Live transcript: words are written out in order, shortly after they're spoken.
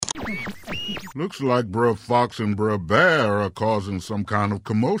Looks like Bruh Fox and Bruh Bear are causing some kind of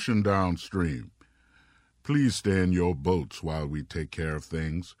commotion downstream. Please stay in your boats while we take care of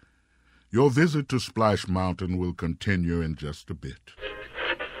things. Your visit to Splash Mountain will continue in just a bit.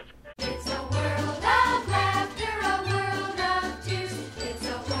 It's a world of laughter, a world of tears. It's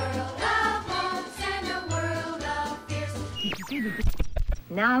a world of hopes and a world of fears.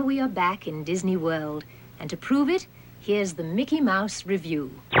 Now we are back in Disney World, and to prove it, here's the Mickey Mouse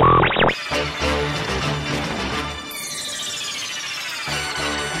Review.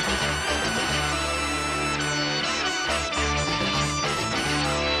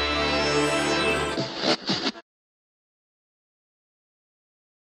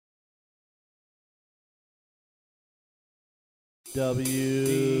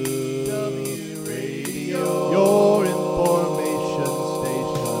 WDW Radio, your information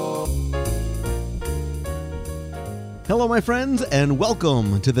station. Hello, my friends, and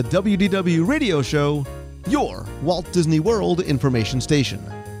welcome to the WDW Radio Show, your Walt Disney World information station.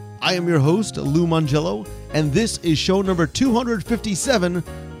 I am your host, Lou Mangello, and this is show number 257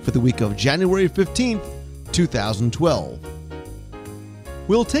 for the week of January 15th, 2012.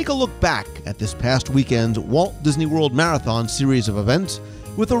 We'll take a look back at this past weekend's Walt Disney World Marathon series of events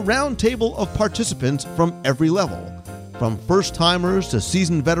with a roundtable of participants from every level, from first-timers to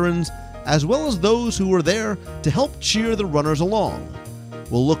seasoned veterans, as well as those who were there to help cheer the runners along.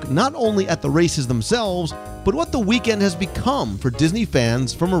 We'll look not only at the races themselves, but what the weekend has become for Disney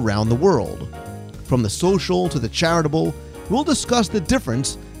fans from around the world. From the social to the charitable, we'll discuss the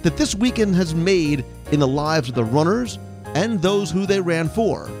difference that this weekend has made in the lives of the runners and those who they ran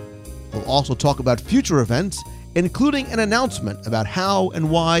for. We'll also talk about future events, including an announcement about how and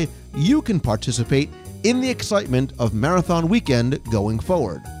why you can participate in the excitement of Marathon Weekend going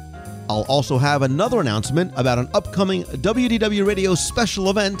forward. I'll also have another announcement about an upcoming WDW Radio special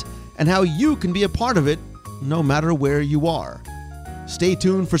event and how you can be a part of it no matter where you are. Stay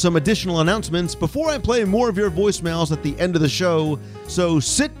tuned for some additional announcements before I play more of your voicemails at the end of the show, so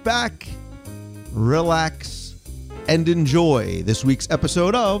sit back, relax, and enjoy this week's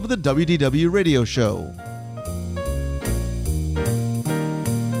episode of the WDW Radio Show.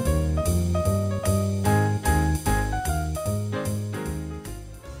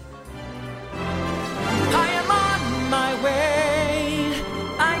 I am on my way.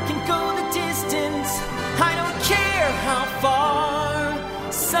 I can go the distance. I don't care how far.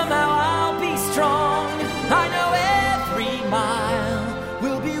 Somehow I'll be strong. I know every mile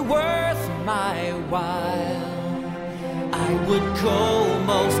will be worth my while. I would go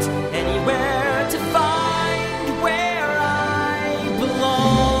most anywhere to find where I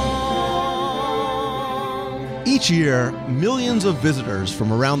belong. Each year, millions of visitors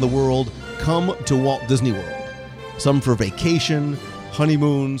from around the world come to Walt Disney World. Some for vacation,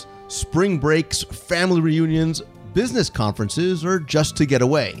 honeymoons, spring breaks, family reunions, business conferences, or just to get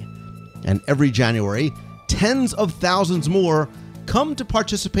away. And every January, tens of thousands more come to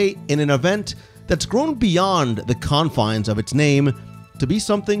participate in an event that's grown beyond the confines of its name to be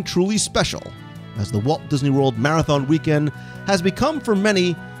something truly special, as the Walt Disney World Marathon Weekend has become for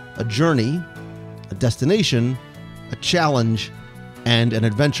many a journey, a destination, a challenge, and an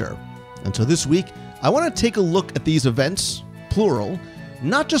adventure. And so this week, I want to take a look at these events, plural,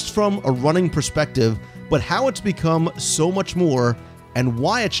 not just from a running perspective, but how it's become so much more and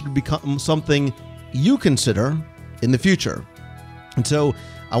why it should become something you consider in the future. And so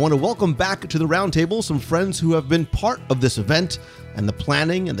I want to welcome back to the roundtable some friends who have been part of this event and the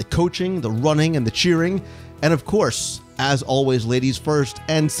planning and the coaching, the running and the cheering. And of course, as always, ladies first.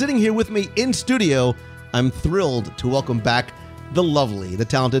 And sitting here with me in studio, I'm thrilled to welcome back the lovely, the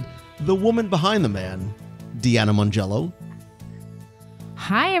talented, the woman behind the man, Deanna Mangello.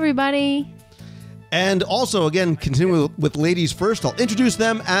 Hi, everybody. And also, again, continuing with ladies first, I'll introduce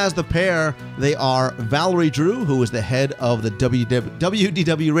them as the pair. They are Valerie Drew, who is the head of the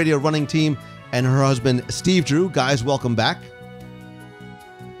WDW Radio running team, and her husband, Steve Drew. Guys, welcome back.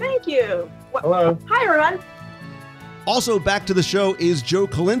 Thank you. Hello. Hi, everyone. Also back to the show is Joe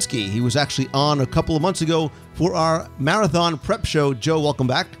Kalinsky. He was actually on a couple of months ago for our marathon prep show. Joe, welcome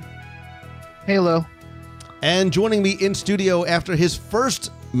back. Hey, Lou. And joining me in studio after his first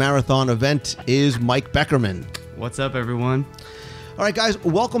marathon event is Mike Beckerman. What's up, everyone? All right, guys,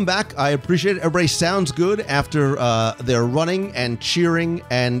 welcome back. I appreciate it. Everybody sounds good after their running and cheering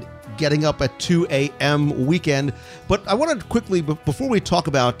and getting up at 2 a.m. weekend. But I want to quickly, before we talk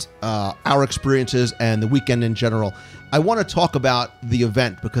about our experiences and the weekend in general, I want to talk about the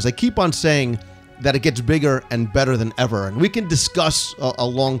event because I keep on saying that it gets bigger and better than ever. And we can discuss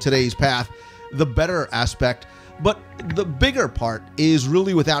along today's path the better aspect. But the bigger part is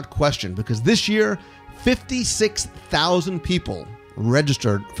really without question, because this year, 56,000 people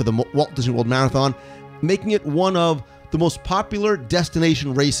registered for the Walt Disney World Marathon, making it one of the most popular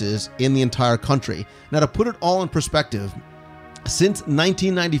destination races in the entire country. Now, to put it all in perspective, since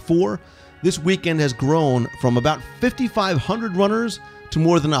 1994, this weekend has grown from about 5,500 runners to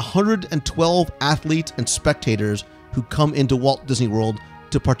more than 112 athletes and spectators who come into Walt Disney World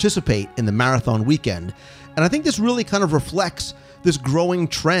to participate in the marathon weekend. And I think this really kind of reflects this growing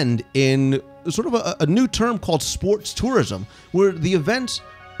trend in sort of a new term called sports tourism, where the events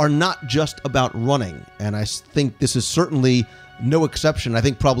are not just about running. And I think this is certainly no exception. I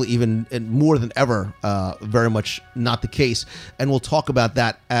think probably even more than ever, very much not the case. And we'll talk about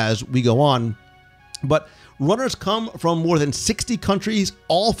that as we go on. But runners come from more than 60 countries,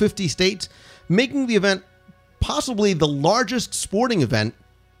 all 50 states, making the event possibly the largest sporting event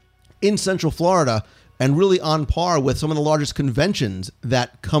in Central Florida, and really on par with some of the largest conventions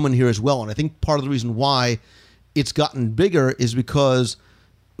that come in here as well. And I think part of the reason why it's gotten bigger is because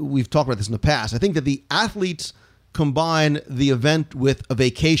we've talked about this in the past. I think that the athletes combine the event with a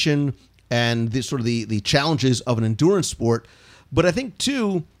vacation and the challenges of an endurance sport. But I think,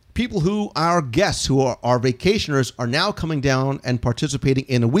 too, people who are guests, who are our vacationers, are now coming down and participating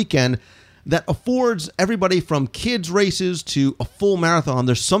in a weekend that affords everybody from kids races to a full marathon.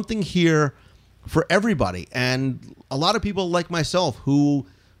 There's something here for everybody. And a lot of people like myself who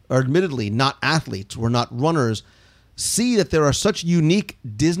are admittedly not athletes, we're not runners, see that there are such unique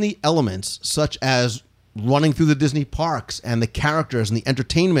Disney elements, such as running through the Disney parks and the characters and the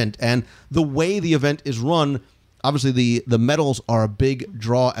entertainment and the way the event is run. Obviously, the medals are a big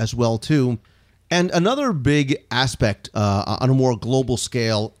draw as well, too. And another big aspect on a more global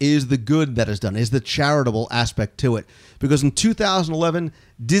scale is the good that is done, is the charitable aspect to it. Because in 2011,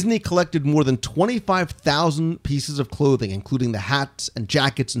 Disney collected more than 25,000 pieces of clothing, including the hats and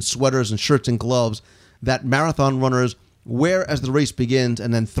jackets and sweaters and shirts and gloves that marathon runners wear as the race begins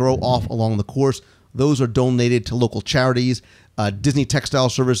and then throw off along the course. Those are donated to local charities. Disney Textile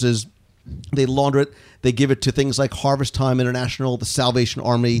Services, they launder it. They give it to things like Harvest Time International, the Salvation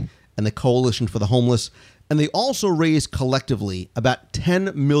Army, and the Coalition for the Homeless. And they also raise collectively about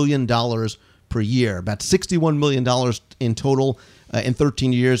 $10 million per year, about $61 million in total in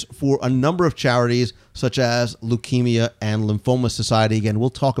 13 years for a number of charities such as Leukemia and Lymphoma Society. Again, we'll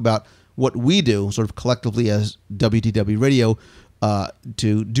talk about what we do sort of collectively as WDW Radio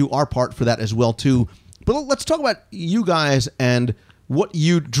to do our part for that as well, too. But let's talk about you guys and what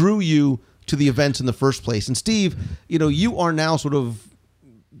drew you to the events in the first place. And Steve, you are now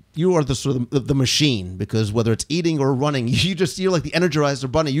you are the machine, because whether it's eating or running, you're like the Energizer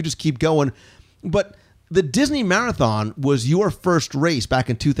Bunny. You just keep going. But the Disney Marathon was your first race back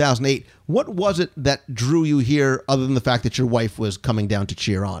in 2008. What was it that drew you here, other than the fact that your wife was coming down to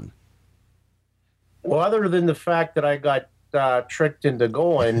cheer on? Well, other than the fact that I got tricked into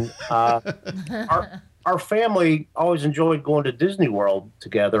going, our family always enjoyed going to Disney World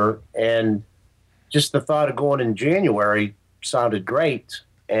together, and just the thought of going in January sounded great.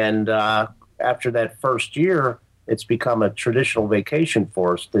 And after that first year, it's become a traditional vacation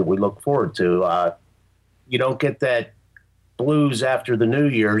for us that we look forward to. You don't get that blues after the New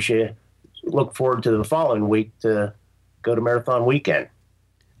Year's. You look forward to the following week to go to Marathon Weekend.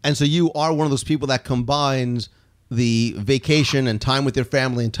 And so you are one of those people that combines the vacation and time with your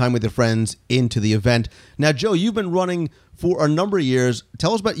family and time with your friends into the event. Now, Joe, you've been running for a number of years.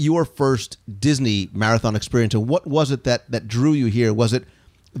 Tell us about your first Disney marathon experience, and what was it that drew you here? Was it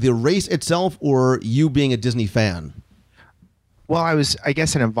the race itself or you being a Disney fan? Well, I was, I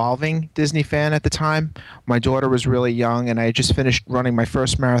guess, an evolving Disney fan at the time. My daughter was really young, and I had just finished running my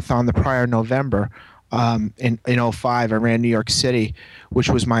first marathon the prior November. In 2005, I ran New York City, which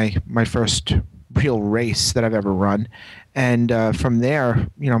was my first real race that I've ever run. And from there,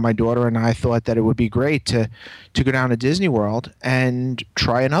 my daughter and I thought that it would be great to go down to Disney World and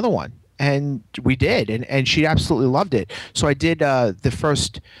try another one. And we did, and she absolutely loved it. So I did the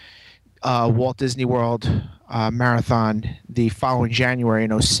first Walt Disney World marathon the following January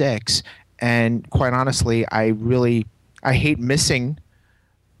in 2006. And quite honestly, I hate missing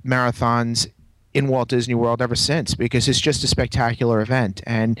marathons in Walt Disney World ever since, because it's just a spectacular event.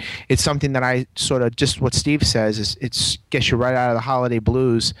 And it's something that I sort of, just what Steve says, is it's gets you right out of the holiday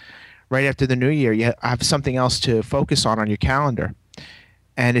blues right after the new year. You have something else to focus on your calendar.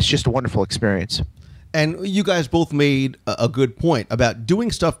 And it's just a wonderful experience. And you guys both made a good point about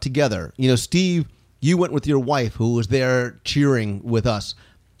doing stuff together. Steve, you went with your wife, who was there cheering with us.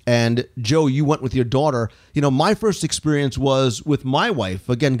 And Joe, you went with your daughter. My first experience was with my wife,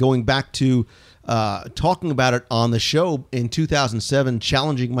 again, going back to talking about it on the show in 2007,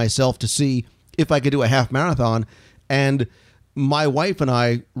 challenging myself to see if I could do a half marathon. And my wife and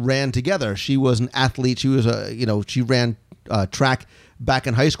I ran together. She was an athlete. She was she ran track back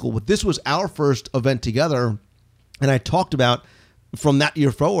in high school, but this was our first event together. And I talked about from that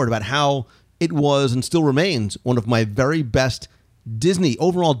year forward about how it was and still remains one of my very best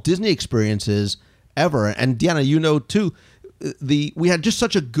overall Disney experiences ever. And Deanna, you know too, we had just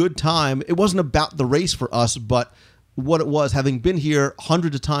such a good time. It wasn't about the race for us, but what it was, having been here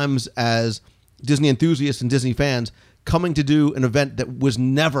hundreds of times as Disney enthusiasts and Disney fans, coming to do an event that was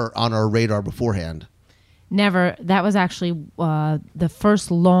never on our radar beforehand. Never. That was actually the first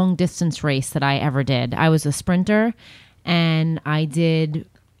long distance race that I ever did. I was a sprinter, and I did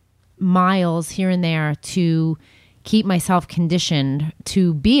miles here and there to keep myself conditioned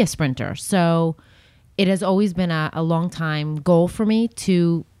to be a sprinter. So it has always been a long time goal for me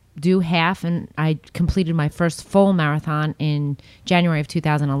to do half, and I completed my first full marathon in January of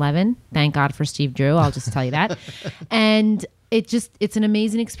 2011. Thank God for Steve Drew, I'll just tell you that. And it's an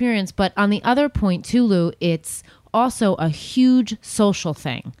amazing experience. But on the other point too, Lou, it's also a huge social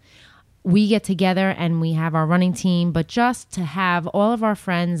thing. We get together and we have our running team, but just to have all of our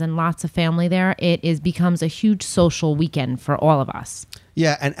friends and lots of family there, becomes a huge social weekend for all of us.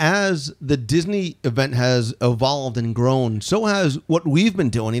 Yeah, and as the Disney event has evolved and grown, so has what we've been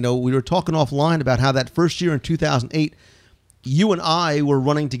doing. You know, we were talking offline about how that first year in 2008, you and I were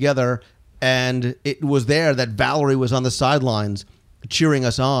running together, and it was there that Valerie was on the sidelines cheering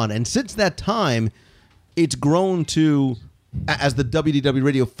us on. And since that time, it's grown to, as the WDW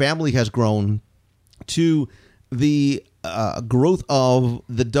radio family has grown, to the growth of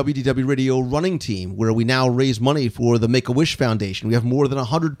the WDW radio running team, where we now raise money for the Make-A-Wish Foundation. We have more than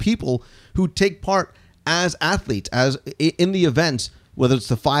 100 people who take part as athletes, as in the events, whether it's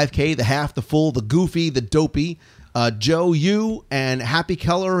the 5K, the half, the full, the goofy, the dopey. Joe, you and Happy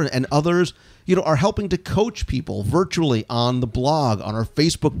Keller and others, are helping to coach people virtually on the blog, on our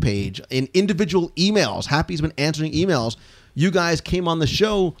Facebook page, in individual emails. Happy's been answering emails. You guys came on the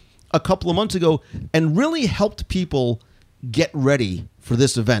show a couple of months ago and really helped people get ready for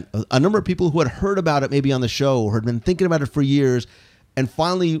this event. A number of people who had heard about it maybe on the show or had been thinking about it for years and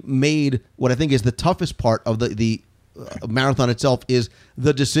finally made what I think is the toughest part of the marathon itself, is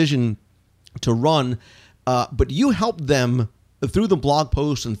the decision to run. But you helped them through the blog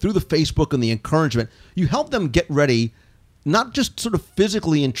posts and through the Facebook and the encouragement. You helped them get ready, not just sort of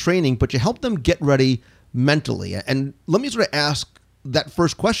physically in training, but you helped them get ready mentally. And let me sort of ask that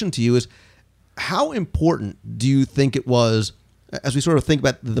first question to you is, how important do you think it was, as we sort of think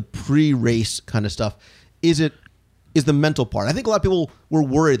about the pre-race kind of stuff, is the mental part? I think a lot of people were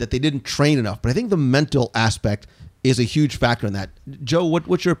worried that they didn't train enough, but I think the mental aspect is a huge factor in that. Joe,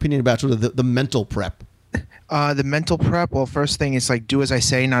 what's your opinion about sort of the mental prep? The mental prep, well, first thing is do as I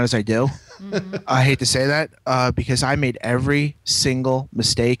say, not as I do. Mm-hmm. I hate to say that because I made every single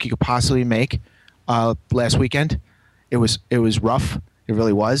mistake you could possibly make last weekend. It was rough. It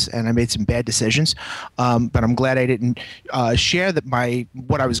really was, and I made some bad decisions. But I'm glad I didn't share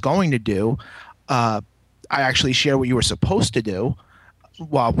what I was going to do. I actually share what you were supposed to do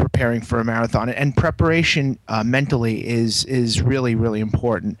while preparing for a marathon. And preparation mentally is really, really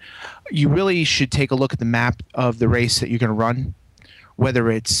important. You really should take a look at the map of the race that you're going to run, whether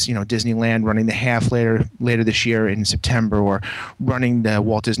it's Disneyland running the half later this year in September, or running the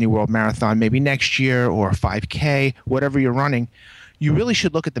Walt Disney World Marathon maybe next year, or 5K, whatever you're running. You really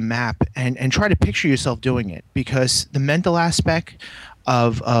should look at the map and try to picture yourself doing it, because the mental aspect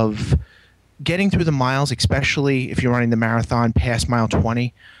of getting through the miles, especially if you're running the marathon past mile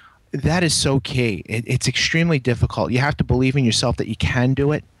 20, that is so key. It's extremely difficult. You have to believe in yourself that you can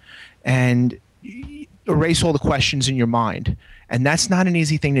do it and erase all the questions in your mind. And that's not an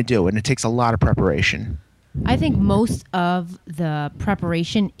easy thing to do, and it takes a lot of preparation. I think most of the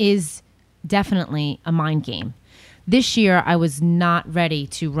preparation is definitely a mind game. This year, I was not ready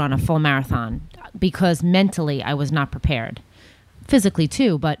to run a full marathon because mentally I was not prepared. Physically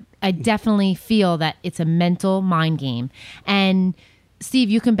too, but I definitely feel that it's a mental mind game. And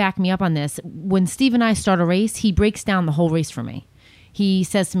Steve, you can back me up on this. When Steve and I start a race, he breaks down the whole race for me. He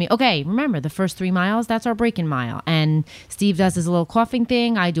says to me, okay, remember the first 3 miles, that's our break-in mile. And Steve does his little coughing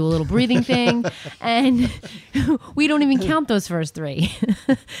thing. I do a little breathing thing. And we don't even count those first 3.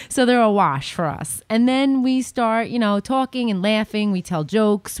 So they're a wash for us. And then we start, talking and laughing. We tell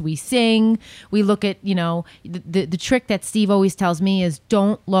jokes. We sing. We look at, the trick that Steve always tells me is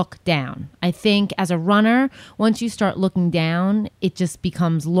don't look down. I think as a runner, once you start looking down, it just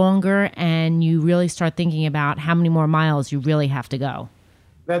becomes longer and you really start thinking about how many more miles you really have to go.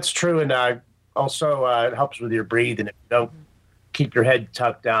 That's true. And Also, it helps with your breathing if you don't keep your head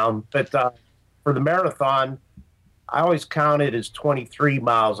tucked down. But for the marathon, I always count it as 23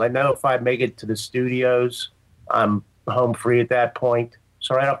 miles. I know if I make it to the studios, I'm home free at that point.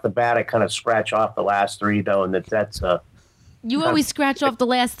 So right off the bat, I kind of scratch off the last 3, though, and that's You always scratch off the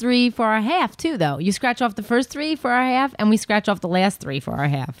last 3 for our half, too, though. You scratch off the first 3 for our half, and we scratch off the last 3 for our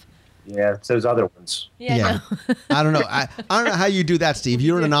half. Yeah, it's those other ones. Yeah. I don't know. I don't know how you do that, Steve.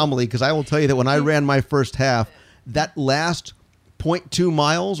 You're an anomaly, because I will tell you that when I ran my first half, that last 0.2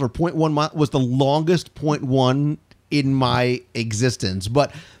 miles or 0.1 mile was the longest 0.1 in my existence.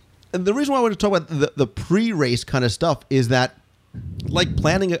 But the reason why I want to talk about the pre-race kind of stuff is that, like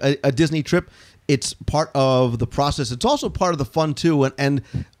planning a Disney trip, it's part of the process. It's also part of the fun, too. And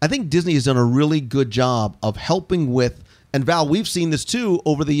I think Disney has done a really good job of helping with, and Val, we've seen this, too,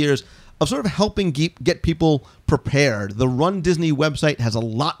 over the years, of sort of helping get people prepared. The Run Disney website has a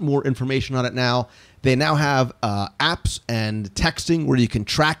lot more information on it now. They now have apps and texting where you can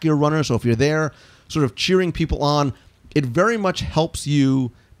track your runner. So if you're there sort of cheering people on, it very much helps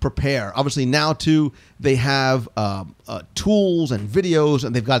you prepare. Obviously now, too, they have tools and videos,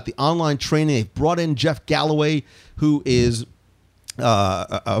 and they've got the online training. They've brought in Jeff Galloway, who is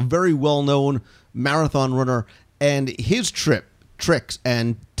a very well-known marathon runner, and his tricks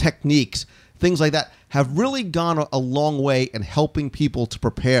and techniques, things like that, have really gone a long way in helping people to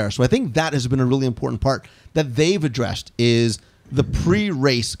prepare. So I think that has been a really important part that they've addressed, is the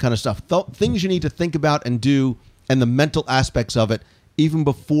pre-race kind of stuff, things you need to think about and do, and the mental aspects of it, even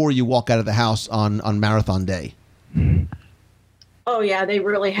before you walk out of the house on marathon day. Oh, yeah, they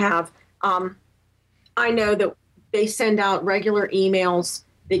really have. I know that they send out regular emails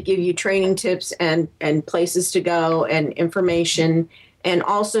that give you training tips and places to go and information, and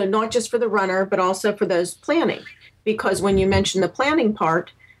also not just for the runner, but also for those planning. Because when you mention the planning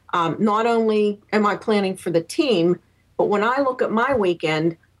part, not only am I planning for the team, but when I look at my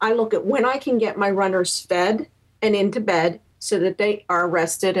weekend, I look at when I can get my runners fed and into bed so that they are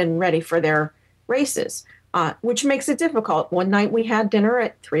rested and ready for their races, which makes it difficult. One night we had dinner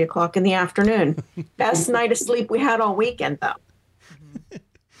at 3 o'clock in the afternoon. Best night of sleep we had all weekend, though.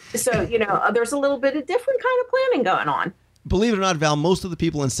 So, there's a little bit of different kind of planning going on. Believe it or not, Val, most of the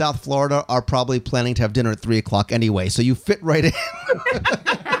people in South Florida are probably planning to have dinner at 3 o'clock anyway, so you fit right in.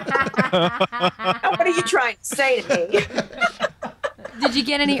 Now, what are you trying to say to me? Did you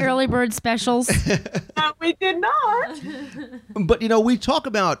get any early bird specials? No, we did not. But, we talk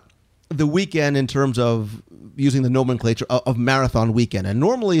about the weekend in terms of using the nomenclature of marathon weekend. And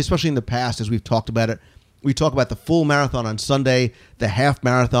normally, especially in the past, as we've talked about it, we talk about the full marathon on Sunday. The half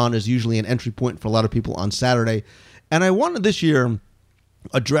marathon is usually an entry point for a lot of people on Saturday. And I wanted this year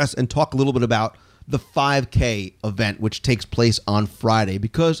address and talk a little bit about the 5K event, which takes place on Friday,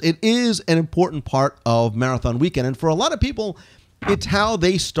 because it is an important part of marathon weekend. And for a lot of people, it's how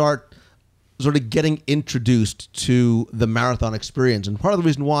they start sort of getting introduced to the marathon experience. And part of the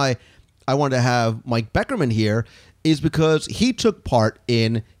reason why I wanted to have Mike Beckerman here is because he took part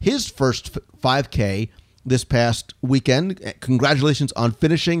in his first 5K this past weekend. Congratulations on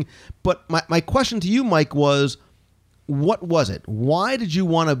finishing. But my question to you, Mike, was, what was it? Why did you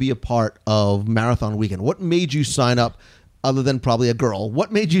want to be a part of Marathon Weekend? What made you sign up, other than probably a girl?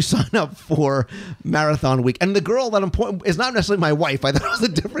 What made you sign up for Marathon Week? And the girl that I'm pointing is not necessarily my wife. I thought it was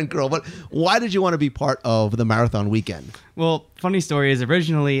a different girl. But why did you want to be part of the Marathon Weekend? Well, funny story is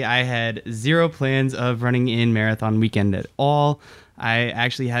originally I had zero plans of running in Marathon Weekend at all. I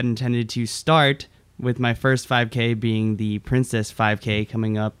actually had intended to start with my first 5K being the Princess 5K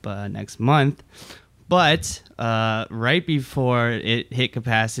coming up next month. But right before it hit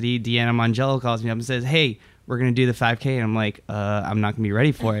capacity, Deanna Mongello calls me up and says, "Hey, we're going to do the 5K." And I'm like, I'm not going to be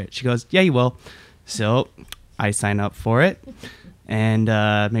ready for it. She goes, "Yeah, you will." So I sign up for it. And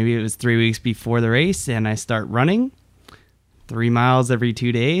maybe it was 3 weeks before the race, and I start running 3 miles every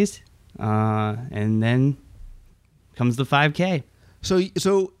 2 days. And then comes the 5K.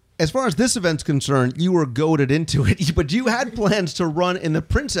 So as far as this event's concerned, you were goaded into it, but you had plans to run in the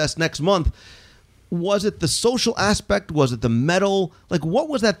Princess next month. Was it the social aspect? Was it the medal? Like, what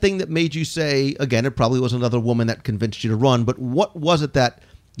was that thing that made you say, again, it probably was another woman that convinced you to run, but what was it that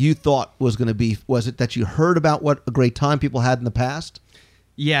you thought was going to be? Was it that you heard about what a great time people had in the past?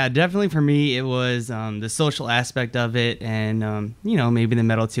 Yeah, definitely for me, it was the social aspect of it, and, maybe the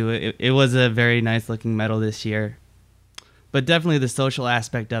medal too. It was a very nice looking medal this year. But definitely the social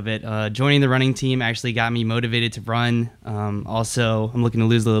aspect of it. Joining the running team actually got me motivated to run. Also, I'm looking to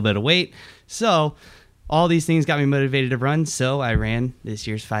lose a little bit of weight. So all these things got me motivated to run. So I ran this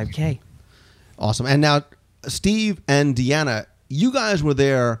year's 5K. Awesome. And now, Steve and Deanna, you guys were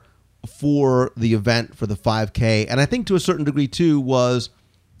there for the event, for the 5K, and I think to a certain degree too, was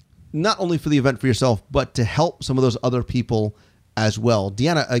not only for the event for yourself, but to help some of those other people as well.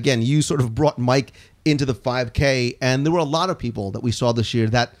 Deanna, again, you sort of brought Mike into the 5K, and there were a lot of people that we saw this year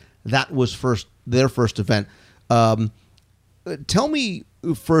that was their first event. Tell me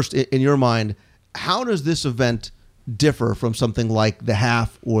first, in your mind, how does this event differ from something like the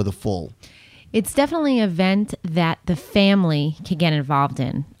half or the full? It's definitely an event that the family can get involved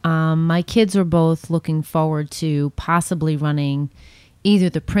in. My kids are both looking forward to possibly running either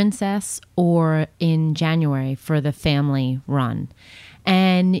the Princess or in January for the family run.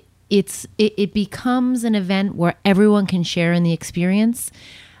 And it becomes an event where everyone can share in the experience.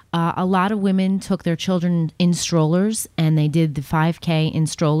 A lot of women took their children in strollers and they did the 5K in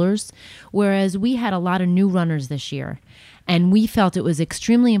strollers, whereas we had a lot of new runners this year. And we felt it was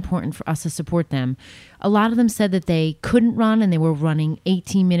extremely important for us to support them. A lot of them said that they couldn't run and they were running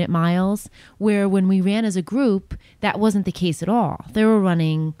 18-minute miles, where when we ran as a group, that wasn't the case at all. They were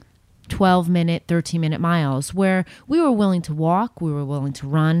running 12-minute, 13-minute miles, where we were willing to walk, we were willing to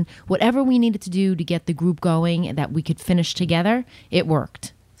run. Whatever we needed to do to get the group going and that we could finish together, it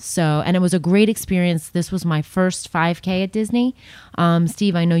worked. So, and it was a great experience. This was my first 5K at Disney.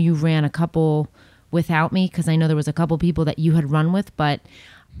 Steve, I know you ran a couple without me because I know there was a couple people that you had run with, but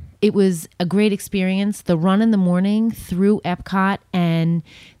it was a great experience. The run in the morning through Epcot and,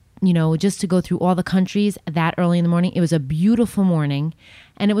 just to go through all the countries that early in the morning, it was a beautiful morning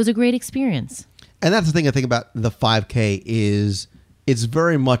and it was a great experience. And that's the thing I think about the 5K is it's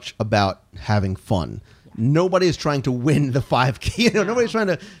very much about having fun. Nobody is trying to win the 5K. Nobody's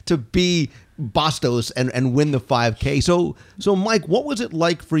trying to be Bastos and win the 5K. So Mike, what was it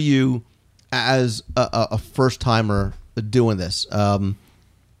like for you as a first-timer doing this? As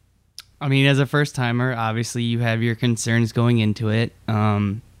a first-timer, obviously you have your concerns going into it.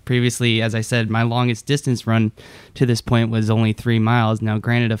 Previously, as I said, my longest distance run to this point was only 3 miles. Now,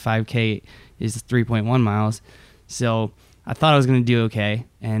 granted, a 5K is 3.1 miles. So I thought I was going to do okay.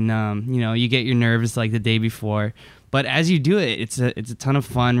 And, you get your nerves like the day before. But as you do it, it's a ton of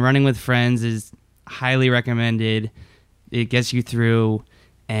fun. Running with friends is highly recommended. It gets you through.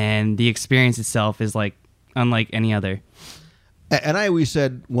 And the experience itself is unlike any other. And I always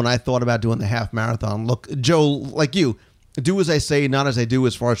said when I thought about doing the half marathon, look, Joe, like you, do as I say, not as I do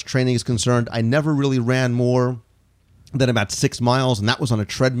as far as training is concerned. I never really ran more than about 6 miles, and that was on a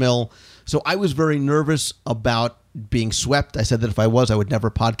treadmill. So I was very nervous about being swept. I said that if I was, I would never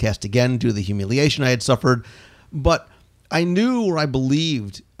podcast again due to the humiliation I had suffered. But I knew or I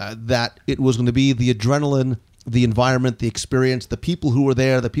believed that it was going to be the adrenaline, the environment, the experience, the people who were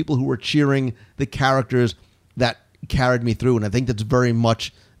there, the people who were cheering, the characters that carried me through. And I think that's very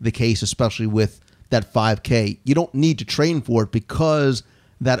much the case, especially with that 5K. You don't need to train for it because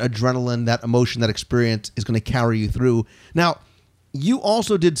that adrenaline, that emotion, that experience is going to carry you through. Now, you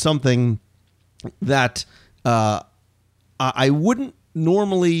also did something that I wouldn't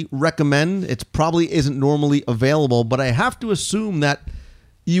normally recommend. It probably isn't normally available, but I have to assume that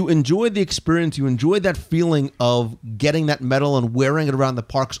you enjoyed the experience. You enjoyed that feeling of getting that medal and wearing it around the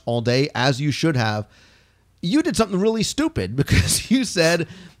parks all day, as you should have. You did something really stupid because you said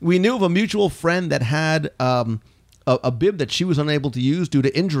we knew of a mutual friend that had a bib that she was unable to use due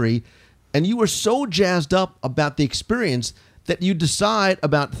to injury, and you were so jazzed up about the experience that you decide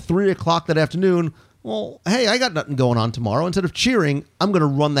about 3 o'clock that afternoon, well, hey, I got nothing going on tomorrow. Instead of cheering, I'm going to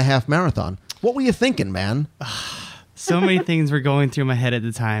run the half marathon. What were you thinking, man? So many things were going through my head at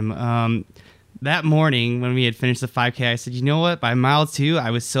the time. That morning when we had finished the 5K, I said, you know what? By mile 2,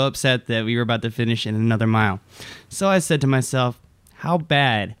 I was so upset that we were about to finish in another mile. So I said to myself, how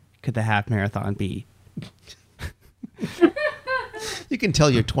bad could the half marathon be? You can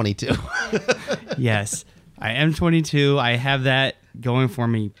tell you're 22. Yes, I am 22. I have that going for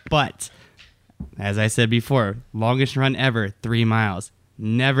me. But as I said before, longest run ever, 3 miles.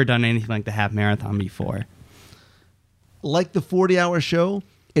 Never done anything like the half marathon before. Like the 40-hour show,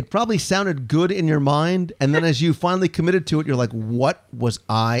 it probably sounded good in your mind, and then as you finally committed to it, you're like, "What was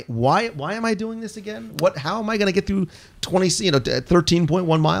I? Why am I doing this again? How am I going to get through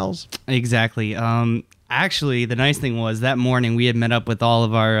 13.1 miles?" Exactly. Actually, the nice thing was that morning we had met up with all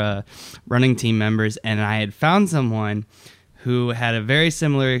of our running team members, and I had found someone who had a very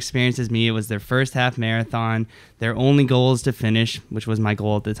similar experience as me. It was their first half marathon. Their only goal is to finish, which was my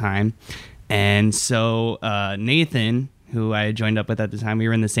goal at the time. And so Nathan, who I had joined up with at the time, we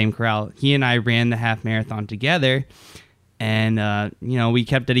were in the same corral. He and I ran the half marathon together, and we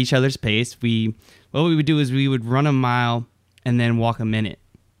kept at each other's pace. What we would do is we would run a mile and then walk a minute,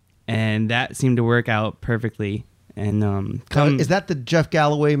 and that seemed to work out perfectly. And Is that the Jeff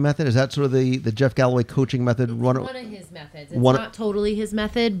Galloway method? Is that sort of the Jeff Galloway coaching method? It's one of his methods. It's not totally his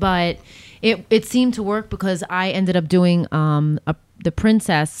method, but it seemed to work because I ended up doing the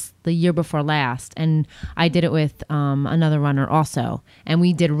Princess the year before last, and I did it with another runner also, and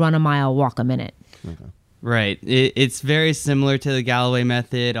we did run a mile, walk a minute. Okay. Right. It's very similar to the Galloway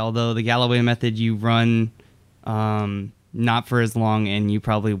method, although the Galloway method you run not for as long and you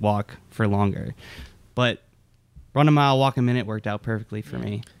probably walk for longer. But run a mile, walk a minute worked out perfectly for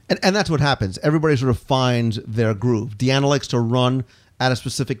me. And that's what happens. Everybody sort of finds their groove. Deanna likes to run at a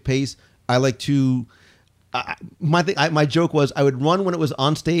specific pace. I like to... my joke was I would run when it was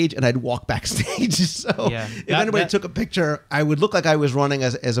on stage and I'd walk backstage. So if anybody took a picture, I would look like I was running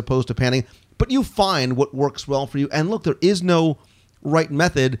as opposed to panning. But you find what works well for you. And look, there is no right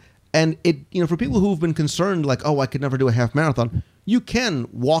method. And for people who've been concerned, like, oh, I could never do a half marathon, you can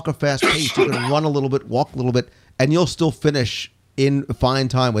walk a fast pace. You can run a little bit, walk a little bit, and you'll still finish in fine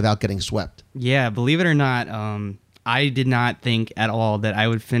time without getting swept. Yeah, believe it or not, I did not think at all that I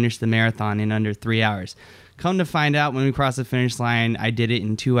would finish the marathon in under 3 hours. Come to find out, when we crossed the finish line, I did it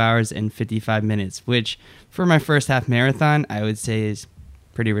in 2 hours and 55 minutes, which for my first half marathon, I would say is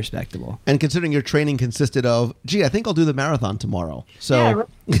pretty respectable. And considering your training consisted of, I think I'll do the marathon tomorrow. So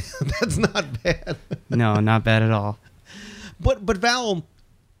that's not bad. No, not bad at all. But Val,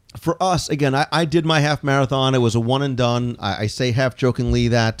 for us, again, I did my half marathon. It was a one and done. I say half jokingly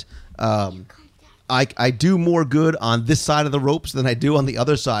that I do more good on this side of the ropes than I do on the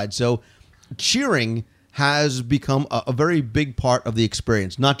other side. So cheering has become a very big part of the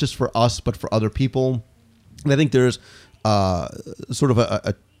experience, not just for us, but for other people. And I think there's sort of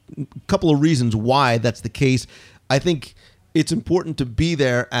a couple of reasons why that's the case. I think it's important to be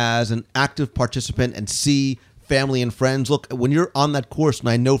there as an active participant and see family and friends. Look, when you're on that course, and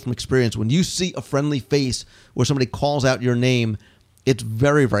I know from experience, when you see a friendly face where somebody calls out your name, it's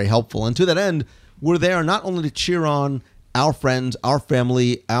very, very helpful. And to that end, we're there not only to cheer on our friends, our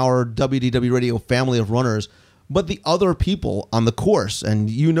family, our WDW Radio family of runners, but the other people on the course. And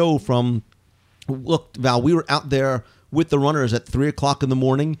look, Val, we were out there with the runners at 3 o'clock in the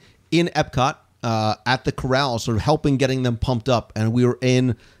morning in Epcot at the corral, sort of helping getting them pumped up. And we were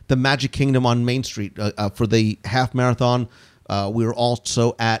in the Magic Kingdom on Main Street for the half marathon. We were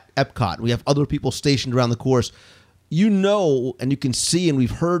also at Epcot. We have other people stationed around the course. And you can see, and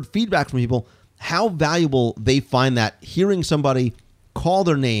we've heard feedback from people, how valuable they find that, hearing somebody call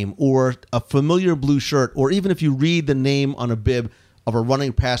their name or a familiar blue shirt, or even if you read the name on a bib of a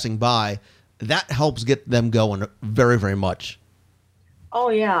running passing by, that helps get them going very, very much. Oh,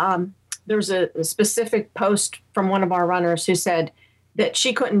 yeah. There's a specific post from one of our runners who said that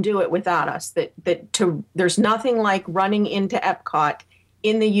she couldn't do it without us, there's nothing like running into Epcot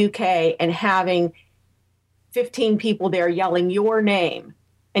in the UK and having 15 people there yelling your name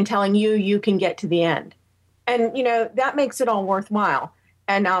and telling you can get to the end. And, that makes it all worthwhile.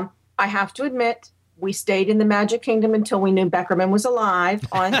 And I have to admit, we stayed in the Magic Kingdom until we knew Beckerman was alive.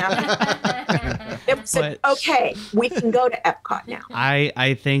 It said, okay, we can go to Epcot now.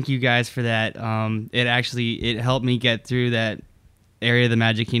 I thank you guys for that. It helped me get through that area of the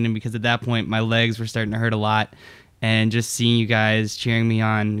Magic Kingdom, because at that point my legs were starting to hurt a lot, and just seeing you guys cheering me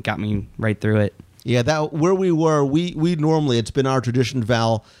on got me right through it. Yeah, where we were, we normally, it's been our tradition,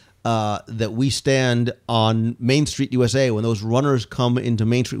 Val, that we stand on Main Street, USA. When those runners come into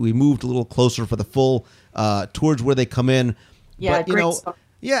Main Street, we moved a little closer for the full towards where they come in. Yeah,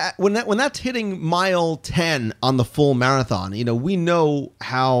 but, when that's hitting mile 10 on the full marathon, we know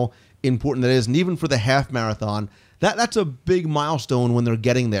how important that is. And even for the half marathon, that's a big milestone when they're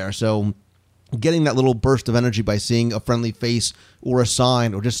getting there. So getting that little burst of energy by seeing a friendly face or a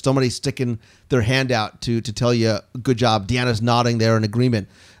sign or just somebody sticking their hand out to tell you, good job, Deanna's nodding there in agreement,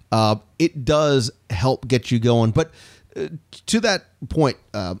 it does help get you going. But to that point,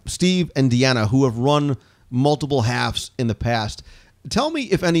 Steve and Deanna, who have run multiple halves in the past, tell me,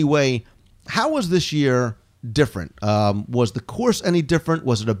 if any way, how was this year different? Was the course any different?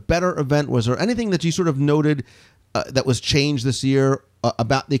 Was it a better event? Was there anything that you sort of noted that was changed this year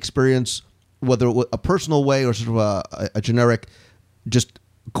about the experience, whether it was a personal way or sort of a generic, just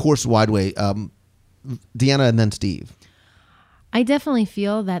course-wide way? Deanna and then Steve. I definitely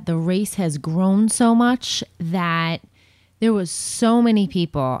feel that the race has grown so much that there was so many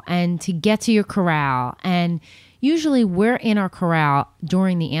people, and to get to your corral, and usually we're in our corral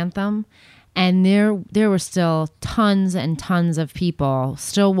during the anthem, and there were still tons and tons of people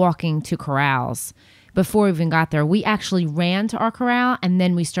still walking to corrals before we even got there. We actually ran to our corral, and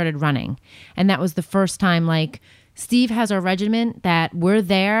then we started running. And that was the first time, Steve has our regiment that we're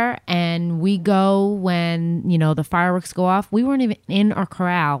there and we go when, the fireworks go off. We weren't even in our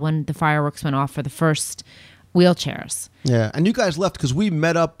corral when the fireworks went off for the first wheelchairs. Yeah, and you guys left because we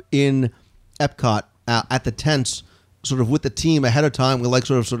met up in Epcot at the tents, sort of with the team ahead of time. We like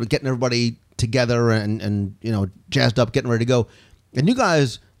sort of getting everybody together and jazzed up, getting ready to go. And you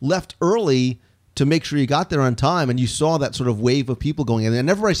guys left early to make sure you got there on time, and you saw that sort of wave of people going in. And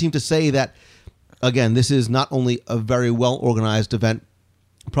everybody seemed to say that, again, this is not only a very well-organized event,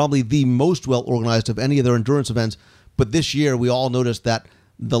 probably the most well-organized of any of their endurance events, but this year we all noticed that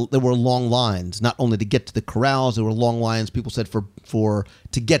there were long lines, not only to get to the corrals, there were long lines, people said, for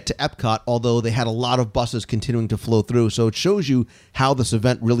to get to Epcot, although they had a lot of buses continuing to flow through. So it shows you how this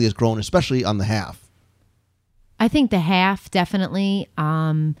event really has grown, especially on the half. I think the half, definitely.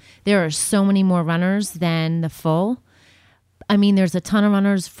 There are so many more runners than the full. I mean, there's a ton of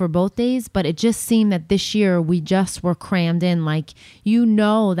runners for both days, but it just seemed that this year we just were crammed in. Like,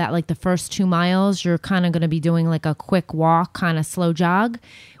 that like the first 2 miles, you're kind of going to be doing like a quick walk, kind of slow jog.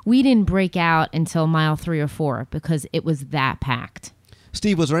 We didn't break out until mile 3 or 4 because it was that packed.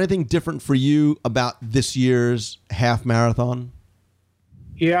 Steve, was there anything different for you about this year's half marathon?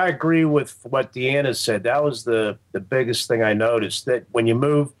 Yeah, I agree with what Deanna said. That was the biggest thing I noticed, that when you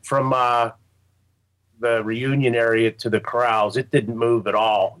moved from the reunion area to the corrals, it didn't move at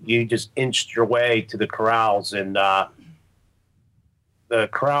all. You just inched your way to the corrals, and the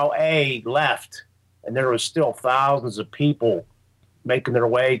corral A left, and there was still thousands of people making their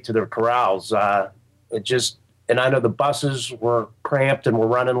way to their corrals. And I know the buses were cramped and were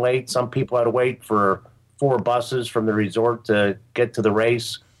running late. Some people had to wait for 4 buses from the resort to get to the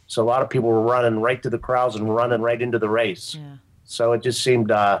race. So a lot of people were running right to the corrals and running right into the race. Yeah. So it just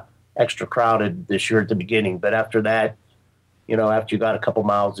seemed extra crowded this year at the beginning. But after that, after you got a couple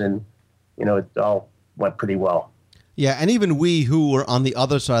miles in, it all went pretty well. Yeah, and even we who were on the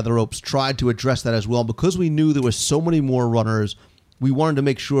other side of the ropes tried to address that as well, because we knew there were so many more runners. We wanted to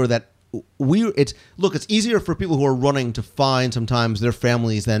make sure that it's easier for people who are running to find sometimes their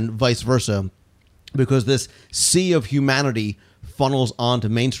families than vice versa, because this sea of humanity funnels onto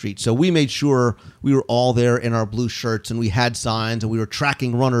Main Street. So we made sure we were all there in our blue shirts, and we had signs, and we were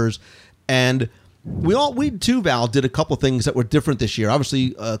tracking runners. And we too, Val, did a couple things that were different this year.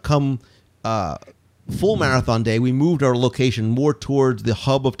 Obviously, come full marathon day, we moved our location more towards the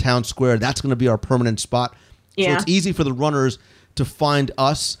hub of Town Square. That's going to be our permanent spot. Yeah. So it's easy for the runners to find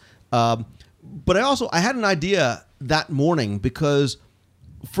us. But I had an idea that morning, because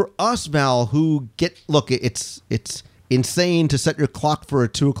for us, Val, it's insane to set your clock for a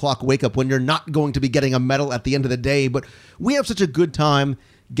 2 o'clock wake up when you're not going to be getting a medal at the end of the day. But we have such a good time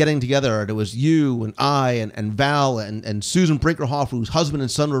getting together. It was you and I and Val and Susan Brinkerhoff, whose husband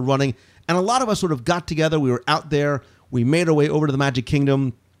and son were running. And a lot of us sort of got together. We were out there. We made our way over to the Magic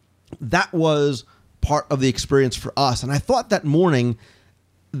Kingdom. That was part of the experience for us. And I thought that morning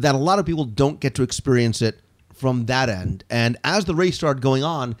that a lot of people don't get to experience it from that end. And as the race started going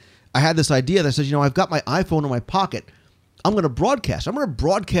on, I had this idea that says, I've got my iPhone in my pocket. I'm going to broadcast. I'm going to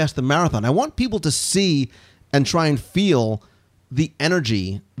broadcast the marathon. I want people to see and try and feel the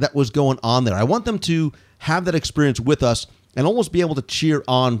energy that was going on there. I want them to have that experience with us and almost be able to cheer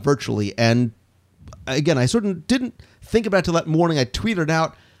on virtually. And again, I sort of didn't think about it till that morning. I tweeted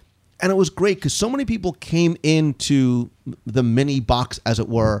out, and it was great because so many people came into the mini box, as it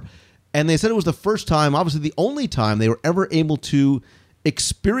were, and they said it was the first time, obviously the only time, they were ever able to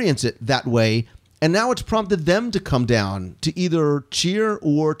experience it that way. And now it's prompted them to come down to either cheer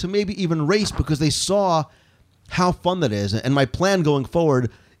or to maybe even race, because they saw how fun that is. And my plan going forward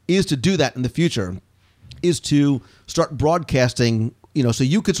is to do that in the future, is to start broadcasting, so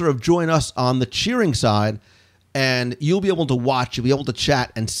you could sort of join us on the cheering side, and you'll be able to watch, you'll be able to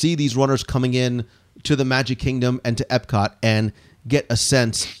chat and see these runners coming in to the Magic Kingdom and to Epcot and get a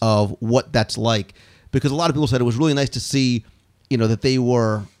sense of what that's like. Because a lot of people said it was really nice to see, that they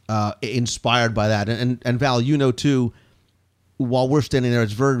were inspired by that. And Val, too, while we're standing there,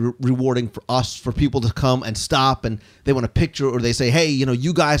 it's very rewarding for us, for people to come and stop, and they want a picture, or they say, hey,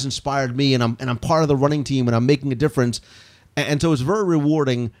 you guys inspired me, and I'm part of the running team, and I'm making a difference. And so it's very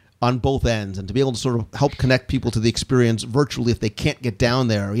rewarding on both ends, and to be able to sort of help connect people to the experience virtually if they can't get down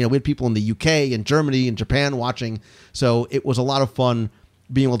there. We had people in the UK and Germany and Japan watching, so it was a lot of fun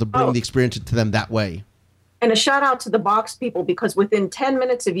being able to bring the experience to them that way. And a shout out to the box people, because within 10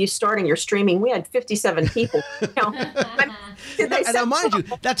 minutes of you starting your streaming, we had 57 people. And now, mind you,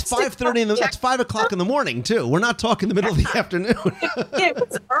 that's 5:30. That's 5 o'clock in the morning too. We're not talking the middle of the afternoon. It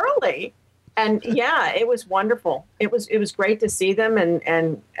was early, and yeah, it was wonderful. It was great to see them,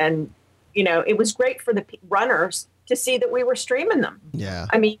 and it was great for the runners to see that we were streaming them. Yeah.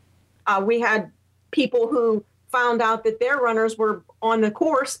 I mean, we had people who found out that their runners were on the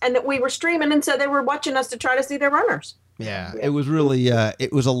course and that we were streaming, and so they were watching us to try to see their runners. Yeah, it was really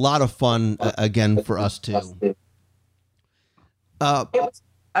it was a lot of fun again for us too. It was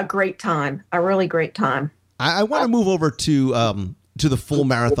a great time, a really great time. I want to move over to the full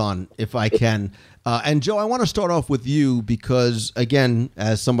marathon if I can. And Joe, I want to start off with you because, again,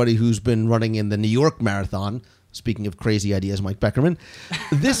 as somebody who's been running in the New York Marathon, speaking of crazy ideas, Mike Beckerman,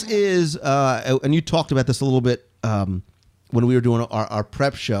 this is, and you talked about this a little bit when we were doing our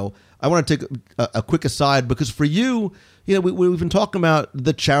prep show. I want to take a quick aside because for you, we've been talking about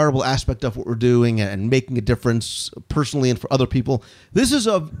the charitable aspect of what we're doing and making a difference personally and for other people. This is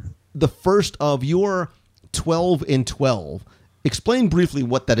the first of your 12 in 12. Explain briefly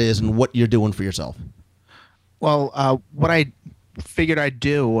what that is and what you're doing for yourself. Well, what I figured I'd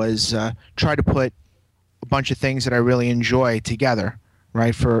do was try to put a bunch of things that I really enjoy together,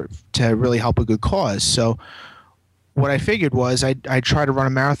 right, to really help a good cause. So what I figured was I'd try to run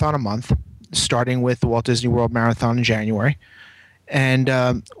a marathon a month, starting with the Walt Disney World Marathon in January. And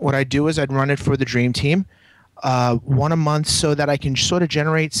what I'd do is I'd run it for the Dream Team, one a month, so that I can sort of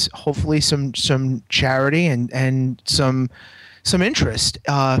generate hopefully some charity and some interest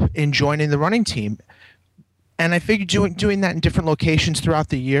in joining the running team. And I figured doing that in different locations throughout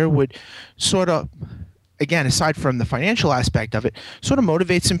the year would sort of, again, aside from the financial aspect of it, sort of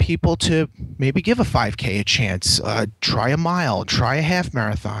motivate some people to maybe give a 5K a chance, try a mile, try a half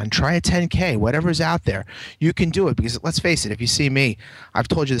marathon, try a 10K, whatever's out there. You can do it because, let's face it, if you see me, I've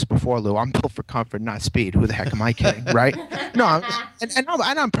told you this before, Lou, I'm built for comfort, not speed. Who the heck am I kidding, right? No,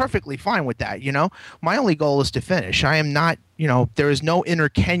 and I'm perfectly fine with that, My only goal is to finish. I am not, there is no inner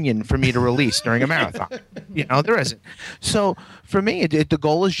Kenyan for me to release during a marathon. There isn't. So for me, the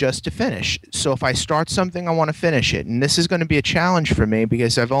goal is just to finish. So if I start something, I want to finish it. And this is going to be a challenge for me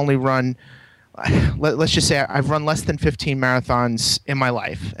because I've only run, let's just say I've run less than 15 marathons in my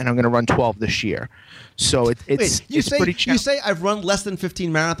life, and I'm going to run 12 this year. So it's pretty challenging. You say I've run less than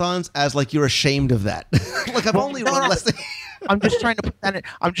 15 marathons as like you're ashamed of that. Like I've only run less than... I'm just trying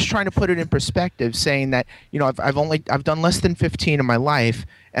to put it in perspective, saying that I've done less than 15 in my life,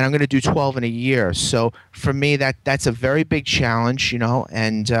 and I'm going to do 12 in a year. So for me, that's a very big challenge,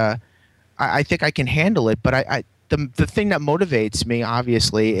 and I think I can handle it. But the thing that motivates me,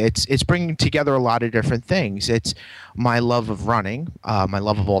 obviously, it's bringing together a lot of different things. It's my love of running, my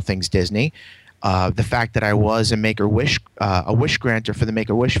love of all things Disney. The fact that I was a wish granter for the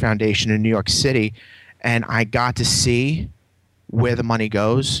Make-A-Wish Foundation in New York City, and I got to see where the money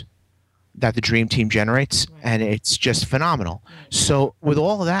goes that the Dream Team generates, and it's just phenomenal. So with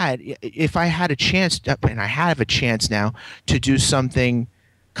all of that, if I had a chance, and I have a chance now, to do something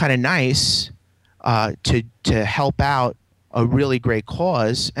kind of nice to help out a really great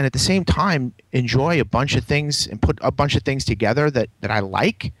cause, and at the same time enjoy a bunch of things and put a bunch of things together that I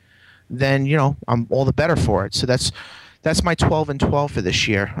like, then I'm all the better for it. So that's my 12 and 12 for this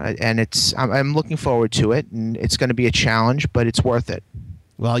year, and I'm looking forward to it, and it's going to be a challenge, but it's worth it.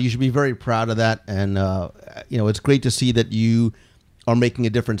 Well, you should be very proud of that, and it's great to see that you are making a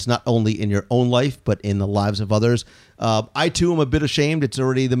difference not only in your own life but in the lives of others. I too am a bit ashamed. It's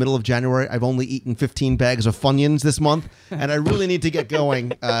already the middle of January. I've only eaten 15 bags of Funyuns this month, and I really need to get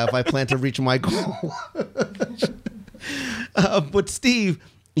going if I plan to reach my goal. But Steve,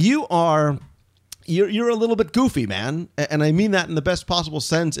 you're a little bit goofy, man. And I mean that in the best possible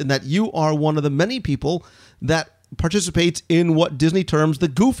sense, in that you are one of the many people that participates in what Disney terms the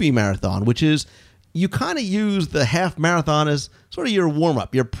Goofy Marathon, which is you kind of use the half marathon as sort of your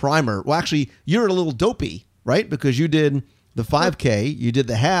warm-up, your primer. Well, actually, you're a little dopey, right? Because you did the 5K, you did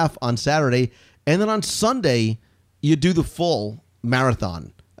the half on Saturday, and then on Sunday, you do the full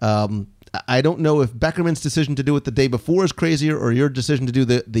marathon. I don't know if Beckerman's decision to do it the day before is crazier or your decision to do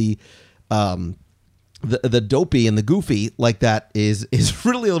the dopey and the goofy like that is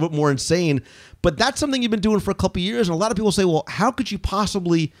really a little bit more insane. But that's something you've been doing for a couple of years, and a lot of people say, well, how could you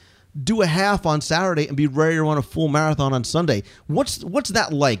possibly do a half on Saturday and be ready to run a full marathon on Sunday? What's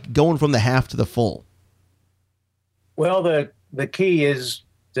that like, going from the half to the full? Well, the key is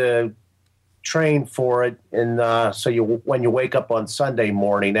to train for it, and so when you wake up on Sunday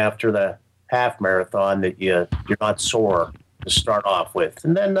morning after the half marathon, that you're not sore to start off with,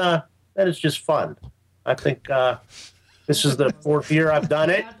 and then it's just fun. I think this is the 4th year I've done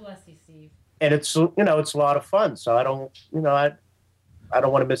it. God bless you, Steve. And it's a lot of fun. So I don't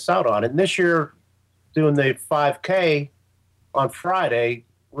want to miss out on it. And this year, doing the 5K on Friday,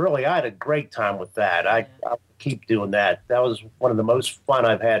 really, I had a great time with that. I'll keep doing that. That was one of the most fun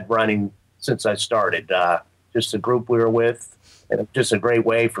I've had running since I started. just a group we were with, and just a great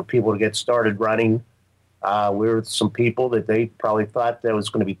way for people to get started running. We were with some people that they probably thought that was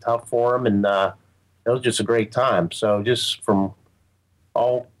going to be tough for them, and it was just a great time. So just from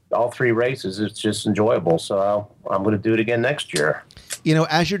all 3 races, it's just enjoyable. So I'm going to do it again next year. You know,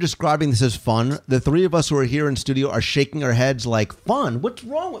 as you're describing this as fun, the 3 of us who are here in studio are shaking our heads like, fun? What's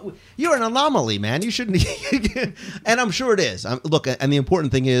wrong with you're an anomaly, man. You shouldn't. And I'm sure it is. Look, and the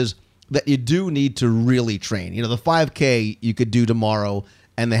important thing is that you do need to really train. You know, the 5K you could do tomorrow,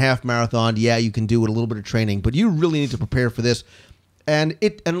 and the half marathon, yeah, you can do with a little bit of training, but you really need to prepare for this. And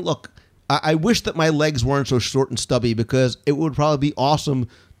look, I wish that my legs weren't so short and stubby, because it would probably be awesome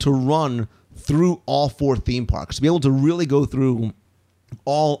to run through all 4 theme parks, to be able to really go through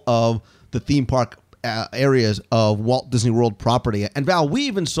all of the theme park areas of Walt Disney World property. And Val, we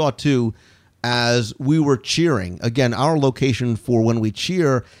even saw too, as we were cheering, again, our location for when we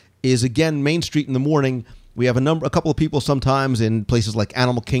cheer is, again, Main Street in the morning. We have a couple of people sometimes in places like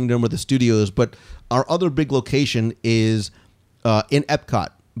Animal Kingdom or the studios, but our other big location is in Epcot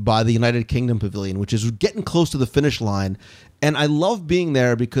by the United Kingdom Pavilion, which is getting close to the finish line. And I love being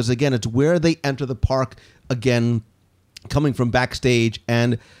there because, again, it's where they enter the park, again, coming from backstage.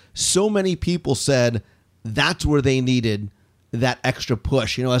 And so many people said that's where they needed that extra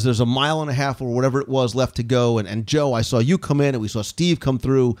push, you know, as there's a mile and a half or whatever it was left to go. And Joe, I saw you come in, and we saw Steve come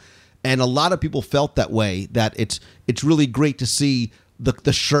through, and a lot of people felt that way, that it's really great to see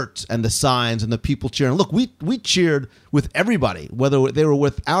the shirts and the signs and the people cheering. Look, we cheered with everybody, whether they were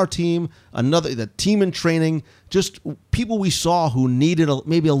with our team, the team in training, just people we saw who needed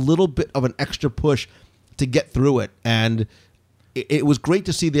maybe a little bit of an extra push to get through it. And it was great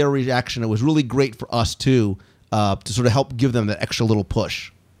to see their reaction. It was really great for us too, to sort of help give them that extra little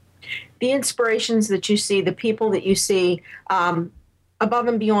push. The inspirations that you see, the people that you see, above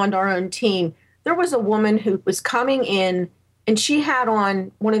and beyond our own team. There was a woman who was coming in, and she had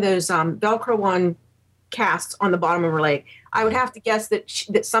on one of those Velcro on casts on the bottom of her leg. I would have to guess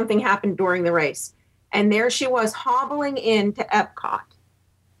that something happened during the race. And there she was hobbling into Epcot.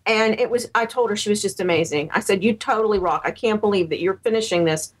 And I told her she was just amazing. I said, you totally rock. I can't believe that you're finishing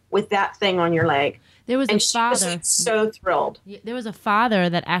this with that thing on your leg. There was and a father. She was so thrilled. There was a father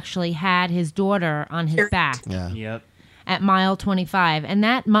that actually had his daughter on his back. Yeah. Yep. At mile 25. And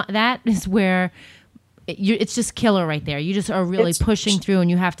that is where it's just killer right there. You just are really pushing through, and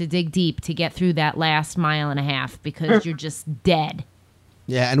you have to dig deep to get through that last mile and a half because you're just dead.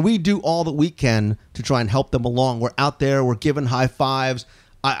 Yeah, and we do all that we can to try and help them along. We're out there. We're giving high fives.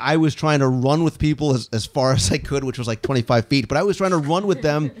 I was trying to run with people as far as I could, which was like 25 feet. But I was trying to run with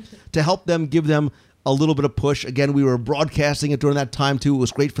them to help them, give them a little bit of push. Again, we were broadcasting it during that time, too. It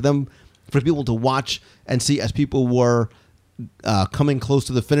was great for people to watch and see as people were coming close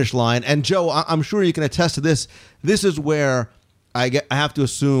to the finish line. And, Joe, I'm sure you can attest to this. This is where I have to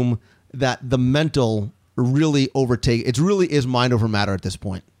assume that the mental really overtake. It really is mind over matter at this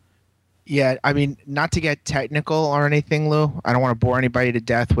point. Yeah, I mean, not to get technical or anything, Lou. I don't want to bore anybody to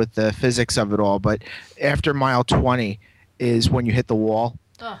death with the physics of it all, but after mile 20 is when you hit the wall.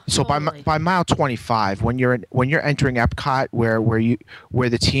 So totally. by mile 25, when you're entering Epcot, where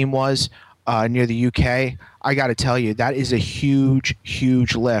the team was near the UK, I got to tell you that is a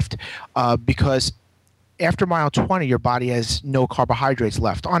huge lift because after mile 20, your body has no carbohydrates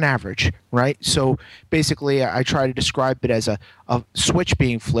left on average, right? So basically, I try to describe it as a switch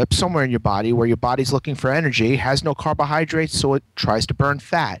being flipped somewhere in your body where your body's looking for energy, has no carbohydrates, so it tries to burn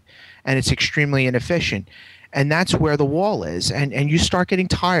fat, and it's extremely inefficient. And that's where the wall is. And you start getting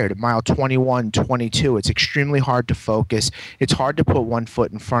tired at mile 21, 22. It's extremely hard to focus. It's hard to put one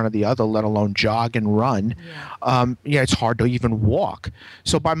foot in front of the other, let alone jog and run. Yeah, it's hard to even walk.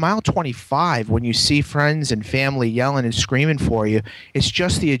 So by mile 25, when you see friends and family yelling and screaming for you, it's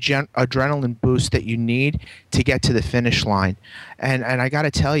just the adrenaline boost that you need to get to the finish line. And I got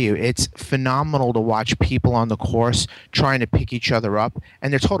to tell you, it's phenomenal to watch people on the course trying to pick each other up,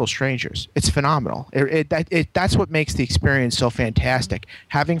 and they're total strangers. It's phenomenal. That's what makes the experience so fantastic.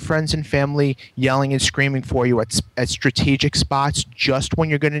 Having friends and family yelling and screaming for you at strategic spots just when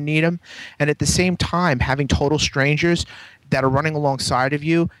you're going to need them, and at the same time having total strangers that are running alongside of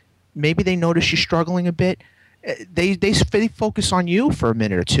you, maybe they notice you're struggling a bit. They focus on you for a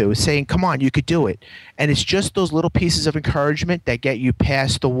minute or two, saying, come on, you could do it. And it's just those little pieces of encouragement that get you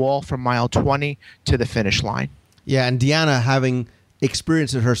past the wall from mile 20 to the finish line. Yeah, and Deanna, having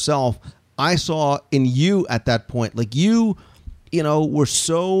experienced it herself, I saw in you at that point, like you were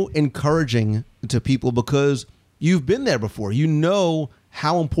so encouraging to people because you've been there before. You know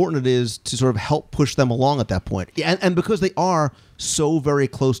how important it is to sort of help push them along at that point. And because they are so very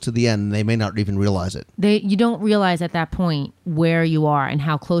close to the end, they may not even realize it. You don't realize at that point where you are and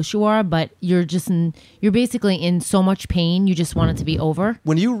how close you are, but you're basically in so much pain, you just want it to be over.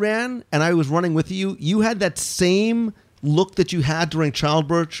 When you ran and I was running with you, you had that same look that you had during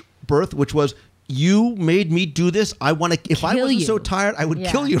childbirth, which was, you made me do this. I want to. If I wasn't so tired, I would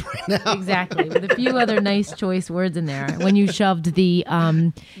kill you right now. Exactly, with a few other nice choice words in there. When you shoved the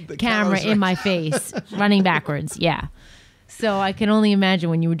camera in my face, running backwards. Yeah. So I can only imagine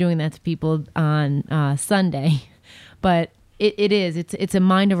when you were doing that to people on Sunday, but it's a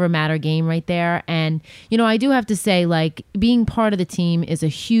mind over matter game right there. And I do have to say, like, being part of the team is a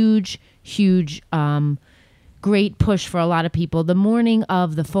huge great push for a lot of people. The morning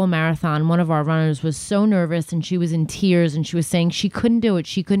of the full marathon, one of our runners was so nervous and she was in tears and she was saying she couldn't do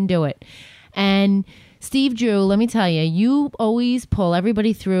it. And Steve Drew, let me tell you, you always pull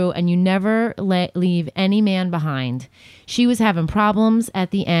everybody through and you never leave any man behind. She was having problems at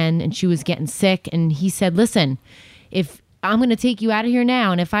the end and she was getting sick, and he said, listen, if I'm going to take you out of here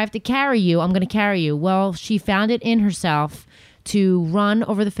now, and if I have to carry you, I'm going to carry you. Well, she found it in herself to run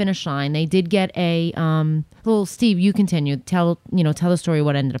over the finish line. They did get a Steve, you continue. Tell the story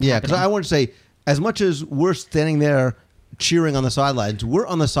what ended up happening. Yeah, because I want to say, as much as we're standing there cheering on the sidelines, we're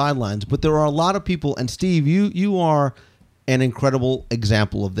on the sidelines, but there are a lot of people, and Steve, you are an incredible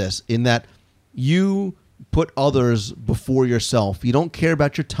example of this, in that you put others before yourself. You don't care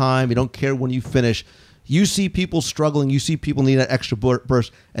about your time. You don't care when you finish. You see people struggling. You see people need that extra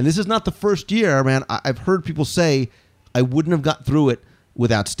burst. And this is not the first year, man. I've heard people say, I wouldn't have got through it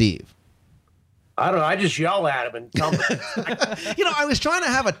without Steve. I don't know. I just yell at him and tell him. I was trying to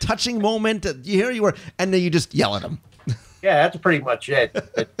have a touching moment. Here you were, and then you just yell at him. Yeah, that's pretty much it.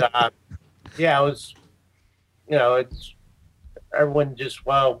 But, it was, it's everyone just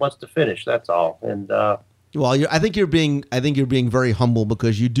wants to finish. That's all. And I think you're being very humble,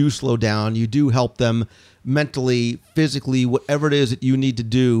 because you do slow down. You do help them mentally, physically, whatever it is that you need to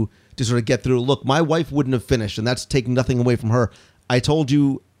do to sort of get through. Look, my wife wouldn't have finished, and that's taking nothing away from her. I told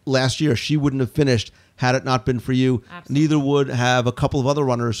you last year she wouldn't have finished had it not been for you. Absolutely. Neither would have a couple of other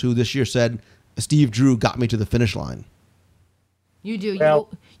runners who this year said, Steve Drew got me to the finish line. You do. Well,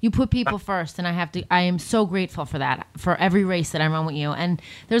 you put people first, and I am so grateful for that, for every race that I run with you. And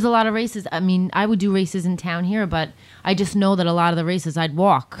there's a lot of races. I mean, I would do races in town here, but I just know that a lot of the races I'd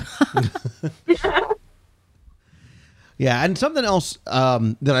walk. Yeah, and something else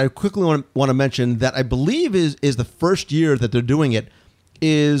that I quickly want to mention that I believe is the first year that they're doing it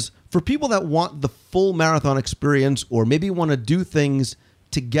is for people that want the full marathon experience, or maybe want to do things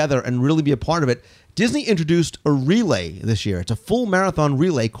together and really be a part of it. Disney introduced a relay this year. It's a full marathon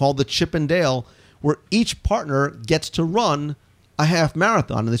relay called the Chip and Dale, where each partner gets to run a half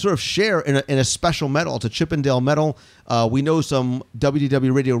marathon, and they sort of share in a special medal. It's a Chip and Dale medal. We know some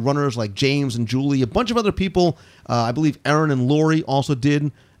WDW radio runners like James and Julie, a bunch of other people. I believe Aaron and Lori also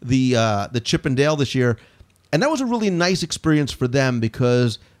did the Chip and Dale this year, and that was a really nice experience for them,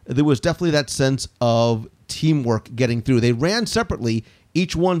 because there was definitely that sense of teamwork getting through. They ran separately.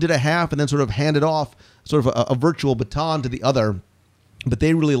 Each one did a half and then sort of handed off sort of a virtual baton to the other, but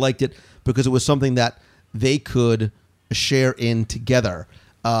they really liked it because it was something that they could share in together.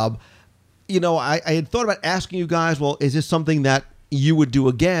 I had thought about asking you guys, well, is this something that you would do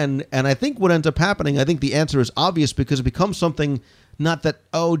again? And I think what ends up happening, I think the answer is obvious, because it becomes something, not that,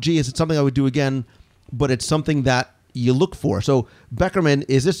 oh, gee, is it something I would do again, but it's something that you look for. So, Beckerman,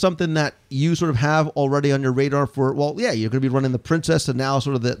 is this something that you sort of have already on your radar for, well, yeah, you're going to be running the Princess and now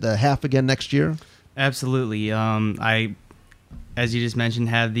sort of the half again next year? Absolutely. I, as you just mentioned,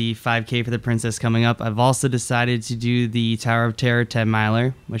 have the 5K for the Princess coming up. I've also decided to do the Tower of Terror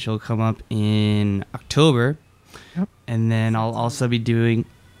 10-miler, which will come up in October. Yep. And then I'll also be doing,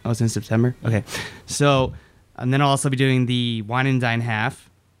 it's in September? Okay. So, and then I'll also be doing the Wine and Dine half,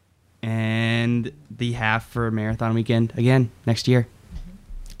 and the half for Marathon Weekend again next year.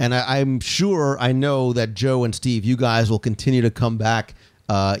 And I know that Joe and Steve, you guys will continue to come back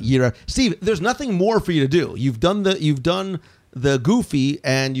year. Steve, there's nothing more for you to do. You've done the goofy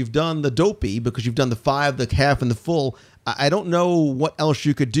and you've done the dopey, because you've done the 5, the half, and the full. I don't know what else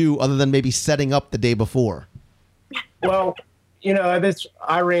you could do other than maybe setting up the day before. Well,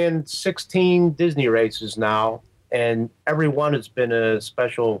 I ran 16 Disney races now, and every one has been a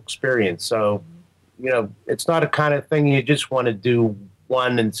special experience. So, it's not a kind of thing you just want to do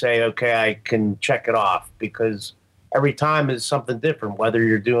one and say, okay, I can check it off, because every time is something different. Whether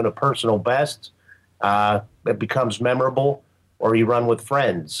you're doing a personal best that becomes memorable, or you run with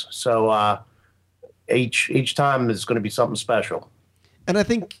friends. So each time is going to be something special. And I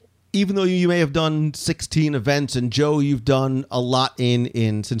think even though you may have done 16 events, and Joe, you've done a lot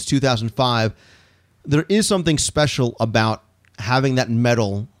in since 2005, there is something special about having that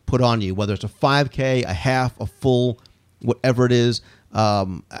medal put on you, whether it's a 5K, a half, a full, whatever it is.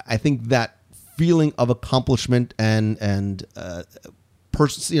 I think that feeling of accomplishment and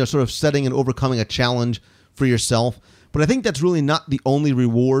sort of setting and overcoming a challenge for yourself. But I think that's really not the only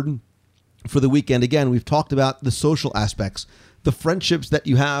reward for the weekend. Again, we've talked about the social aspects, the friendships that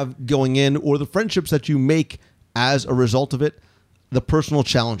you have going in, or the friendships that you make as a result of it, the personal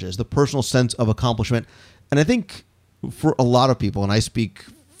challenges, the personal sense of accomplishment. And I think for a lot of people, and I speak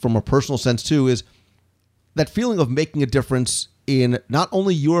from a personal sense too, is that feeling of making a difference in not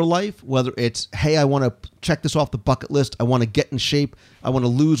only your life, whether it's, hey, I want to check this off the bucket list, I want to get in shape, I want to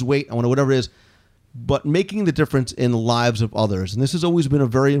lose weight, I want to whatever it is, but making the difference in the lives of others. And this has always been a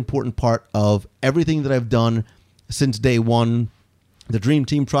very important part of everything that I've done since day one. The Dream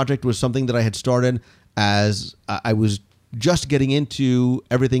Team Project was something that I had started as I was just getting into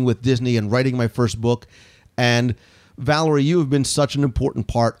everything with Disney and writing my first book. And Valerie, you have been such an important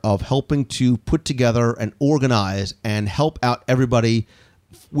part of helping to put together and organize and help out everybody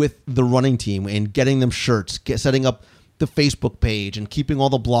with the running team and getting them shirts, setting up the Facebook page and keeping all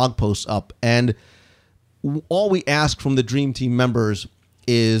the blog posts up. And all we ask from the Dream Team members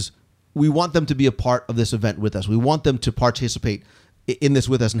is we want them to be a part of this event with us. We want them to participate in this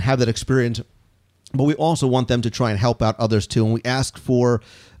with us and have that experience. But we also want them to try and help out others too. And we ask for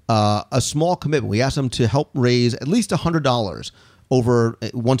a small commitment. We ask them to help raise at least $100 over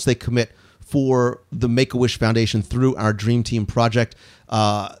once they commit for the Make-A-Wish Foundation through our Dream Team Project.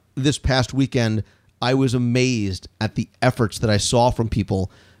 This past weekend, I was amazed at the efforts that I saw from people,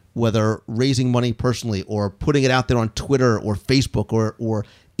 whether raising money personally or putting it out there on Twitter or Facebook or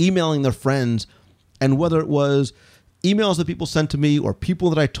emailing their friends, and whether it was emails that people sent to me or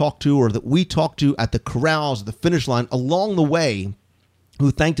people that I talked to or that we talked to at the corrals, the finish line along the way, who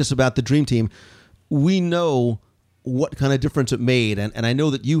thanked us about the Dream Team. We know what kind of difference it made. And I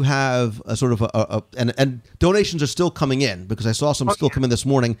know that you have a sort of and donations are still coming in, because I saw some still come in this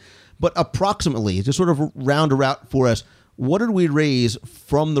morning, but approximately, to sort of round out for us, what did we raise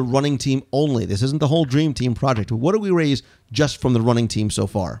from the running team only? This isn't the whole Dream Team project, but what did we raise just from the running team so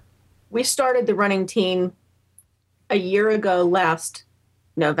far? We started the running team a year ago last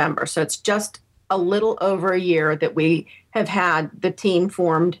November. So it's just a little over a year that we have had the team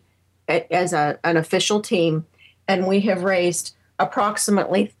formed as an official team, and we have raised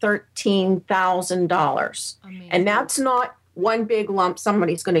approximately $13,000. And that's not one big lump.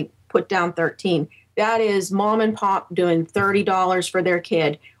 Somebody's going to put down 13. That is mom and pop doing $30 for their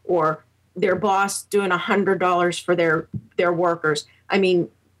kid, or their boss doing $100 for their workers. I mean,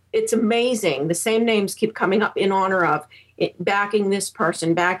 it's amazing. The same names keep coming up in honor of it, backing this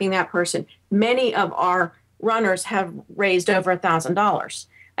person, backing that person. Many of our runners have raised over $1,000.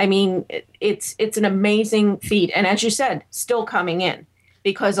 I mean, it's an amazing feat. And as you said, still coming in,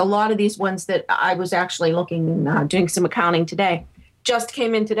 because a lot of these ones that I was actually looking and doing some accounting today just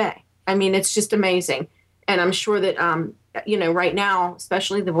came in today. I mean, it's just amazing. And I'm sure that, right now,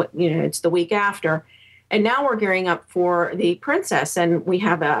 especially it's the week after, and now we're gearing up for the Princess, and we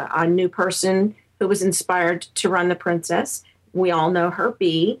have a new person who was inspired to run the Princess. We all know her,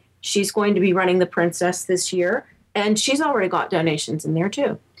 B. She's going to be running the Princess this year, and she's already got donations in there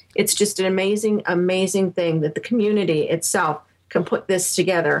too. It's just an amazing, amazing thing that the community itself can put this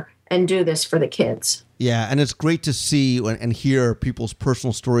together and do this for the kids. Yeah, and it's great to see and hear people's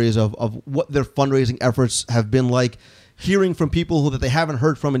personal stories of what their fundraising efforts have been like, hearing from people that they haven't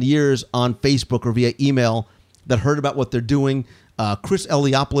heard from in years on Facebook or via email that heard about what they're doing. Chris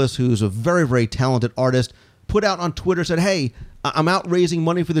Eliopoulos, who's a very, very talented artist, put out on Twitter, said, hey, I'm out raising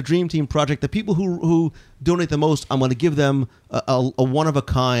money for the Dream Team Project. The people who donate the most, I'm going to give them a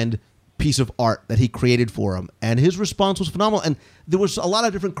one-of-a-kind piece of art that he created for him. And his response was phenomenal. And there was a lot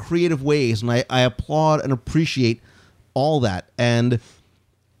of different creative ways, and I applaud and appreciate all that. And,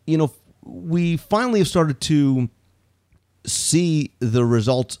 we finally have started to see the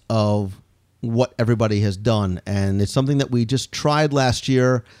results of what everybody has done. And it's something that we just tried last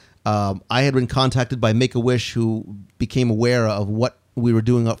year. I had been contacted by Make-A-Wish, who became aware of what we were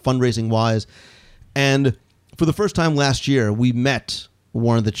doing fundraising-wise. And for the first time last year, we met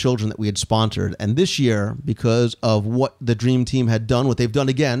one of the children that we had sponsored. And this year, because of what the Dream Team had done, what they've done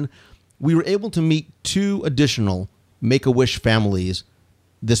again, we were able to meet 2 additional Make-A-Wish families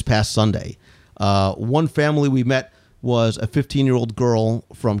this past Sunday. One family we met was a 15-year-old girl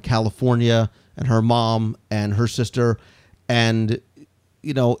from California, and her mom and her sister. And,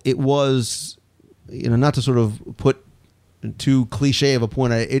 it was, not to sort of put too cliche of a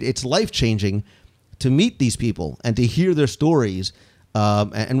point. It's life-changing to meet these people and to hear their stories.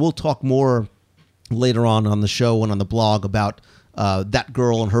 And we'll talk more later on the show and on the blog about that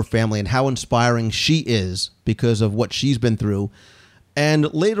girl and her family and how inspiring she is because of what she's been through.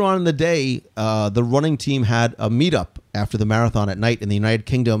 And later on in the day, the running team had a meetup after the marathon at night in the United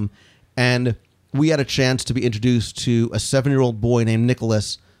Kingdom, and we had a chance to be introduced to a 7-year-old boy named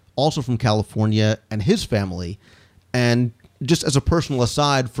Nicholas, also from California, and his family. And just as a personal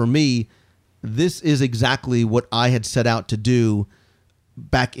aside for me, this is exactly what I had set out to do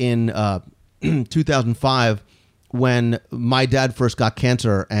back in 2005 when my dad first got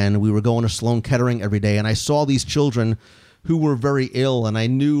cancer, and we were going to Sloan Kettering every day, and I saw these children who were very ill, and I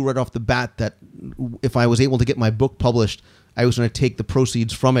knew right off the bat that if I was able to get my book published, I was going to take the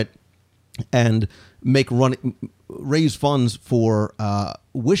proceeds from it and raise funds for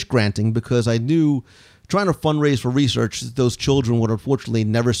wish granting, because I knew trying to fundraise for research, those children would unfortunately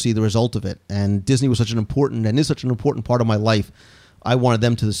never see the result of it. And Disney was such an important and is such an important part of my life. I wanted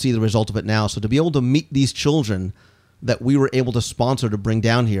them to see the result of it now. So to be able to meet these children that we were able to sponsor to bring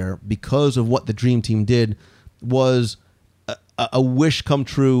down here because of what the Dream Team did was a wish come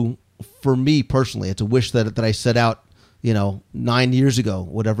true for me personally. It's a wish that I set out, 9 years ago,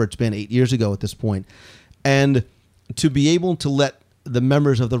 whatever it's been, 8 years ago at this point. And to be able to let the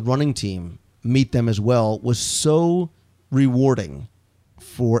members of the running team meet them as well was so rewarding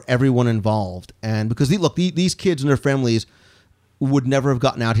for everyone involved. And because these kids and their families would never have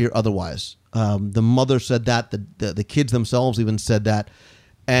gotten out here otherwise. The mother said that, the kids themselves even said that.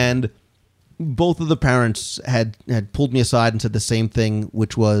 And both of the parents had pulled me aside and said the same thing,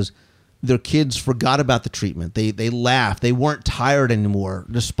 which was their kids forgot about the treatment. They laughed. They weren't tired anymore,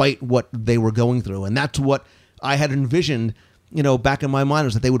 despite what they were going through. And that's what I had envisioned, back in my mind,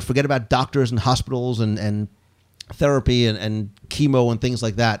 was that they would forget about doctors and hospitals and therapy and chemo and things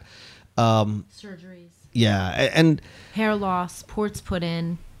like that. Surgeries. Yeah. And Hair loss, ports put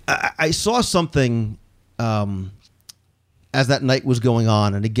in. I saw something as that night was going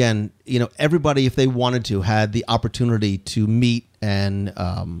on. And again, everybody, if they wanted to, had the opportunity to meet and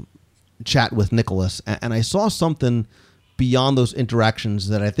chat with Nicholas. And I saw something beyond those interactions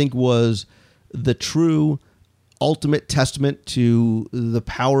that I think was the true ultimate testament to the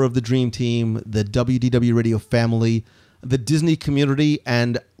power of the Dream Team, the WDW Radio family, the Disney community.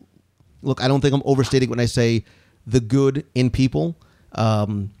 And look, I don't think I'm overstating when I say the good in people,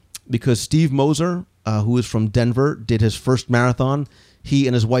 because Steve Moser, who is from Denver, did his first marathon. He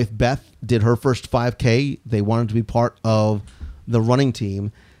and his wife Beth did her first 5K. They wanted to be part of the running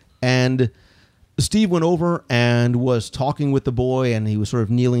team. And Steve went over and was talking with the boy, and he was sort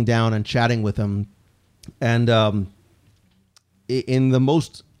of kneeling down and chatting with him. And in the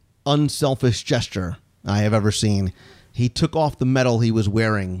most unselfish gesture I have ever seen, he took off the medal he was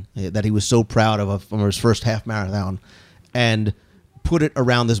wearing that he was so proud of from his first half marathon and put it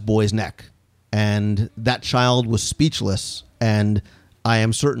around this boy's neck. And that child was speechless, and I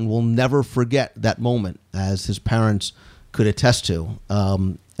am certain will never forget that moment, as his parents could attest to.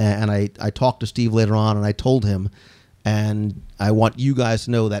 And I talked to Steve later on, and I told him, and I want you guys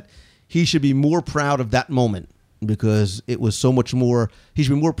to know that he should be more proud of that moment, because it was so much more. He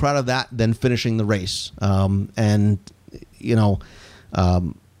should be more proud of that than finishing the race.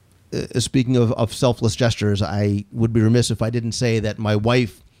 Speaking of selfless gestures, I would be remiss if I didn't say that my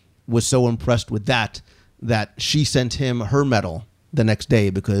wife was so impressed with that she sent him her medal the next day,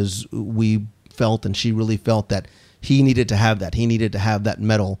 because we felt, and she really felt, that he needed to have that. He needed to have that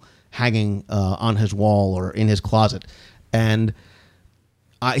medal hanging on his wall or in his closet. And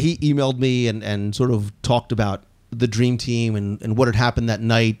he emailed me and sort of talked about the Dream Team and what had happened that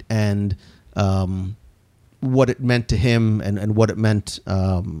night, and what it meant to him and what it meant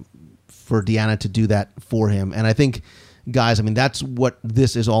for Deanna to do that for him. And I think, guys, that's what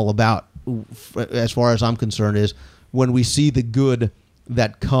this is all about, as far as I'm concerned, is when we see the good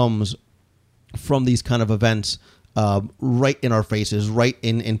that comes from these kind of events right in our faces, right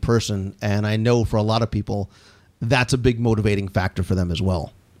in person. And I know for a lot of people, that's a big motivating factor for them as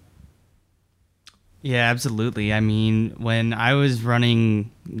well. Yeah, absolutely. When I was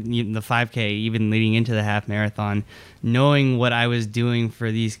running the 5K, even leading into the half marathon, knowing what I was doing for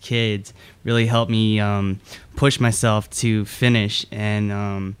these kids really helped me push myself to finish.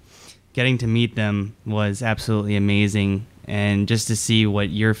 And getting to meet them was absolutely amazing. And just to see what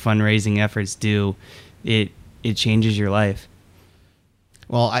your fundraising efforts do, it changes your life.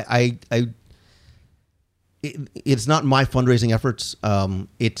 Well, it's not my fundraising efforts.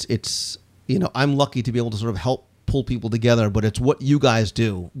 It's I'm lucky to be able to sort of help pull people together, but it's what you guys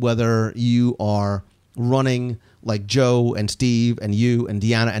do, whether you are running like Joe and Steve and you and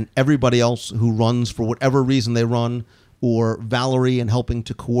Deanna and everybody else who runs for whatever reason they run, or Valerie and helping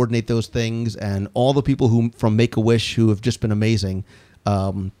to coordinate those things, and all the people who from Make-A-Wish who have just been amazing.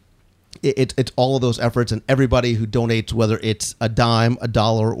 It's all of those efforts, and everybody who donates, whether it's a dime, a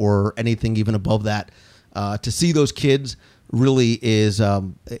dollar, or anything even above that, to see those kids really is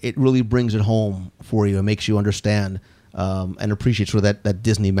it really brings it home for you and makes you understand and appreciate sort of that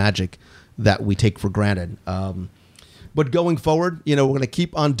Disney magic that we take for granted. But going forward, we're going to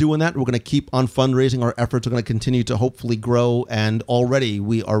keep on doing that. We're going to keep on fundraising. Our efforts are going to continue to hopefully grow, and already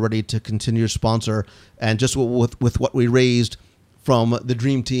we are ready to continue to sponsor. And just with what we raised from the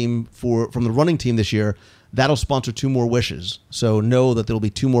Dream Team from the running team this year, that'll sponsor 2 more wishes. So know that there will be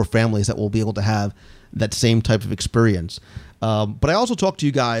 2 more families that will be able to have that same type of experience. But I also talked to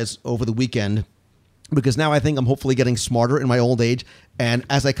you guys over the weekend, because now I think I'm hopefully getting smarter in my old age. And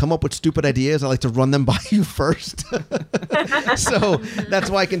as I come up with stupid ideas, I like to run them by you first. So that's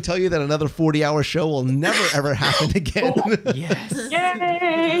why I can tell you that another 40-hour show will never, ever happen again. Yes.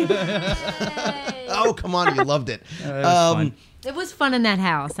 Yay! Oh, come on. You loved it. It was fun in that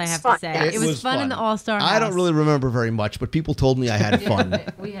house, I have to say. It was fun in the All-Star house. I don't really remember very much, but people told me I had fun.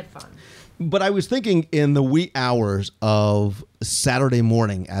 We had fun. But I was thinking in the wee hours of Saturday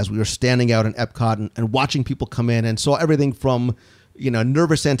morning, as we were standing out in Epcot and watching people come in, and saw everything from,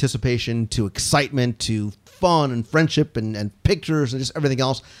 nervous anticipation to excitement to fun and friendship and pictures and just everything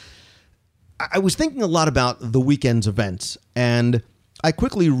else. I was thinking a lot about the weekend's events, and I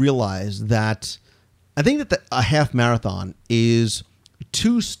quickly realized that I think that a half marathon is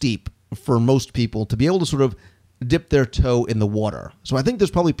too steep for most people to be able to sort of dip their toe in the water. So I think there's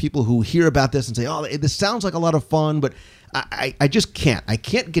probably people who hear about this and say, oh, this sounds like a lot of fun, but I just can't. I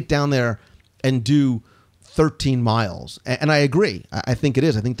can't get down there and do 13 miles. And I agree. I think it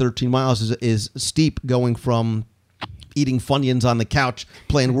is. I think 13 miles is steep, going from eating Funyuns on the couch,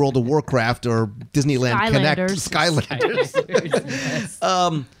 playing World of Warcraft or Disneyland Connect. Skylanders.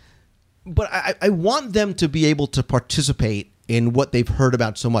 But I want them to be able to participate in what they've heard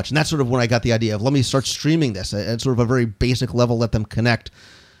about so much. And that's sort of when I got the idea of, let me start streaming this at sort of a very basic level, let them connect.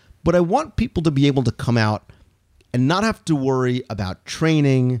 But I want people to be able to come out and not have to worry about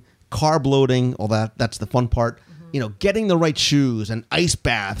training, carb loading, all that. That's the fun part. Getting the right shoes and ice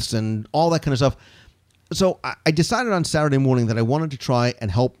baths and all that kind of stuff. So I decided on Saturday morning that I wanted to try and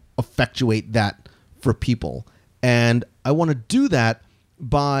help effectuate that for people. And I want to do that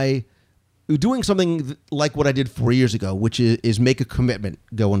by doing something like what I did 4 years ago, which is make a commitment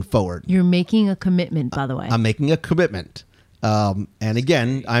going forward. You're making a commitment, by the way. I'm making a commitment. And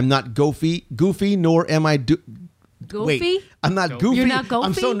again, I'm not goofy, nor am I... Goofy? Wait, I'm not goofy. You're not goofy?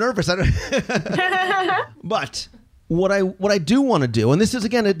 I'm so nervous. But what I do want to do, and this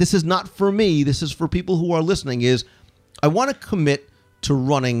is not for me, this is for people who are listening, is I want to commit to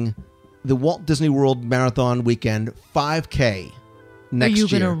running the Walt Disney World Marathon Weekend 5K next year. Are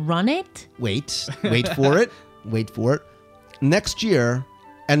you going to run it? Wait for it. Wait for it. Next year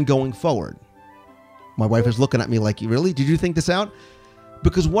and going forward. My wife is looking at me like, really? Did you think this out?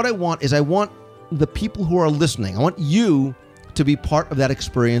 Because what I want is the people who are listening, I want you to be part of that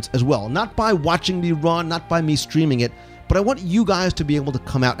experience as well. Not by watching me run, not by me streaming it, but I want you guys to be able to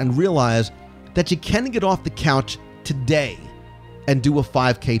come out and realize that you can get off the couch today and do a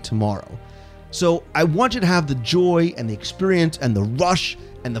 5K tomorrow. So I want you to have the joy and the experience and the rush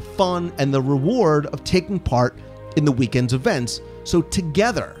and the fun and the reward of taking part in the weekend's events. So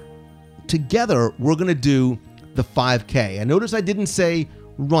together, we're going to do the 5K. And notice I didn't say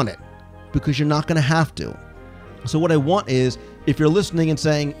run it, because you're not going to have to. So what I want is, if you're listening and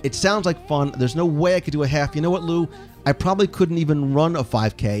saying, it sounds like fun, there's no way I could do a half. You know what, Lou? I probably couldn't even run a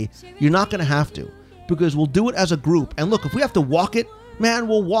 5K. You're not going to have to, because we'll do it as a group. And look, if we have to walk it, man,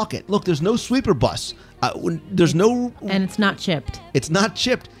 we'll walk it. Look, there's no sweeper bus. There's no... And it's not chipped. It's not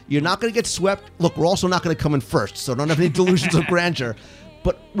chipped. You're not going to get swept. Look, we're also not going to come in first, so don't have any delusions of grandeur.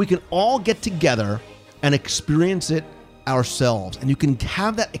 But we can all get together and experience it ourselves. And you can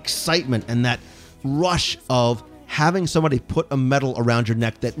have that excitement and that rush of having somebody put a medal around your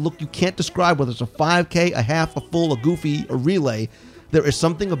neck that, look, you can't describe whether it's a 5K, a half, a full, a goofy, a relay. There is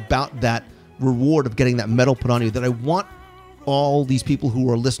something about that reward of getting that medal put on you that I want all these people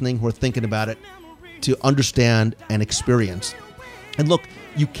who are listening, who are thinking about it, to understand and experience. And look,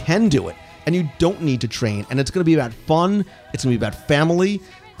 you can do it, and you don't need to train, and it's going to be about fun. It's going to be about family.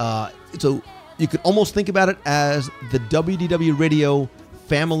 So you could almost think about it as the WDW Radio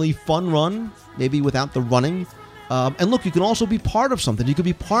Family Fun Run, maybe without the running. And look, you can also be part of something. You could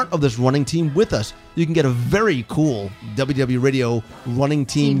be part of this running team with us. You can get a very cool WDW Radio running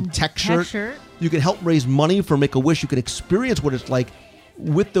team tech shirt. You can help raise money for Make-A-Wish. You can experience what it's like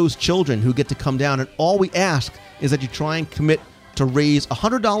with those children who get to come down. And all we ask is that you try and commit to raise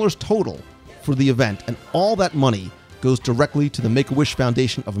 $100 total for the event. And all that money goes directly to the Make-A-Wish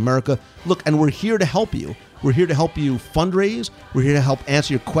Foundation of America. Look, and we're here to help you. We're here to help you fundraise. We're here to help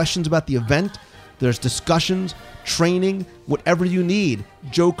answer your questions about the event. There's discussions, training, whatever you need.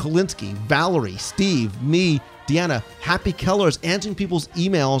 Joe Kalinsky, Valerie, Steve, me, Deanna, Happy Keller is answering people's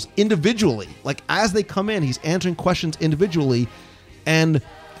emails individually. Like, as they come in, he's answering questions individually. And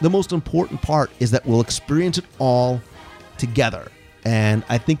the most important part is that we'll experience it all together. And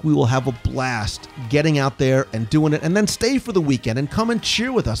I think we will have a blast getting out there and doing it, and then stay for the weekend and come and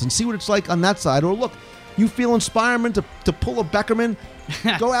cheer with us and see what it's like on that side. Or look, you feel inspired to pull a Beckerman,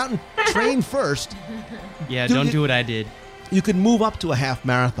 go out and train first. Yeah, don't do what I did. You could move up to a half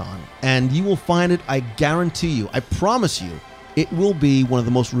marathon, and you will find it, I guarantee you, I promise you, it will be one of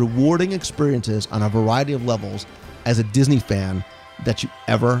the most rewarding experiences on a variety of levels as a Disney fan that you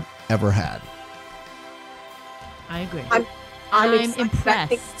ever had. I agree. I'm impressed.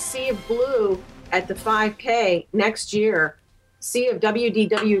 expecting Sea of Blue at the 5K next year. Sea of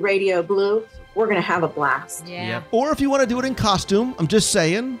WDW Radio Blue. We're going to have a blast. Yeah. Yep. Or if you want to do it in costume, I'm just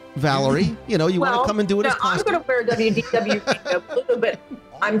saying, Valerie, you want to come and do it as I'm costume. going to wear WDW Radio Blue, but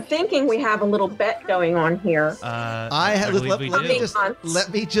I'm thinking we have a little bet going on here. Let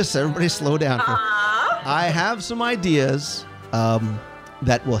me just everybody slow down. I have some ideas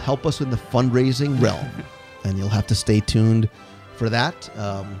that will help us in the fundraising realm, and you'll have to stay tuned for that.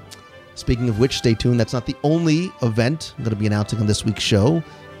 Speaking of which, stay tuned. That's not the only event I'm going to be announcing on this week's show,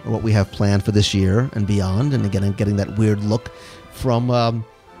 or what we have planned for this year and beyond. And again, I'm getting that weird look from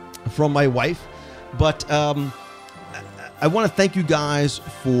my wife. But I want to thank you guys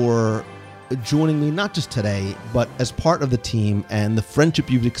for joining me, not just today, but as part of the team, and the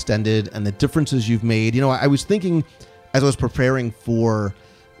friendship you've extended and the differences you've made. I was thinking as I was preparing for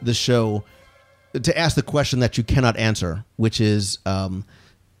the show to ask the question that you cannot answer, which is,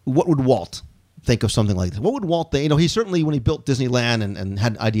 what would Walt think of something like this? What would Walt think? He certainly, when he built Disneyland and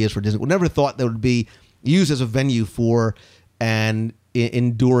had ideas for Disney, would never thought that would be used as a venue for an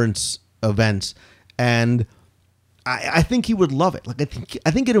endurance events. And I think he would love it. Like,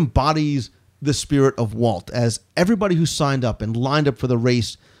 I think it embodies the spirit of Walt, as everybody who signed up and lined up for the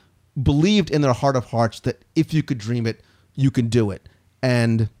race believed in their heart of hearts that if you could dream it, you can do it.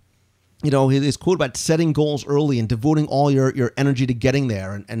 And his quote about setting goals early and devoting all your energy to getting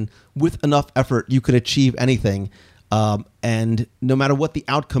there, and with enough effort, you could achieve anything. And no matter what the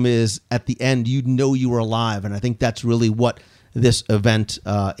outcome is, at the end, you were alive. And I think that's really what this event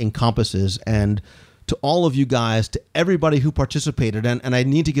encompasses. And to all of you guys, to everybody who participated, and I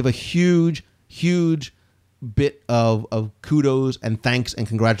need to give a huge bit of kudos and thanks and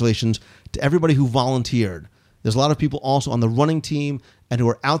congratulations to everybody who volunteered. There's a lot of people also on the running team and who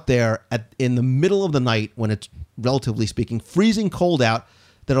are out there in the middle of the night, when it's, relatively speaking, freezing cold out,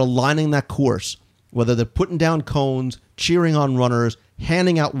 that are lining that course, whether they're putting down cones, cheering on runners,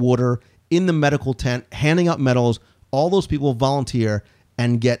 handing out water, in the medical tent, handing out medals. All those people volunteer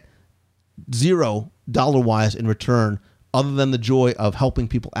and get $0 wise in return, other than the joy of helping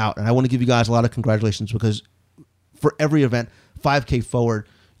people out. And I want to give you guys a lot of congratulations, because for every event, 5K forward,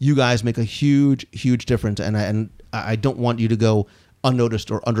 you guys make a huge difference, and I don't want you to go unnoticed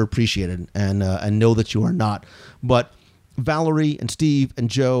or underappreciated, and know that you are not. But Valerie and Steve and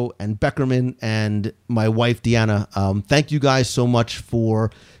Joe and Beckerman and my wife Deanna, thank you guys so much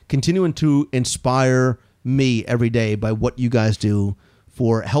for continuing to inspire me every day by what you guys do,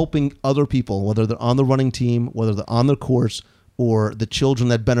 for helping other people, whether they're on the running team, whether they're on the course, or the children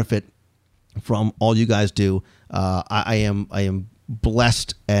that benefit from all you guys do. I am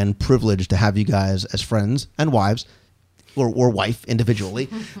blessed and privileged to have you guys as friends and wives, or wife individually.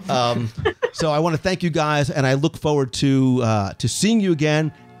 So I want to thank you guys, and I look forward to seeing you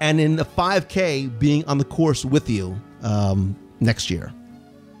again, and in the 5K being on the course with you next year.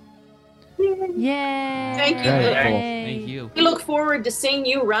 Yay! Thank you. Very cool. Thank you. We look forward to seeing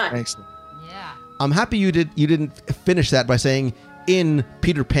you run. Thanks. Yeah. I'm happy you didn't finish that by saying in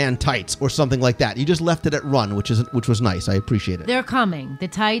Peter Pan tights or something like that. You just left it at run, which was nice. I appreciate it. They're coming. The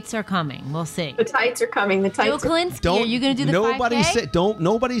tights are coming. We'll see. The tights are coming. The Joe tights. Kalinsky, are you going to do the 5K?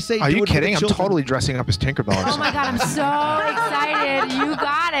 Nobody say. Are do you it for the kidding? I'm children. totally dressing up as Tinkerbell. Oh my God, I'm so excited. You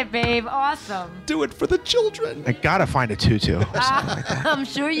got it, babe. Awesome. Do it for the children. I gotta find a tutu. I'm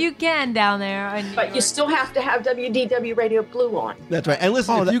sure you can down there. But you still have to have WDW Radio Blue on. That's right. And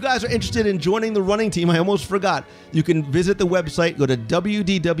listen, if you guys are interested in joining the running team, I almost forgot. You can visit the website, go to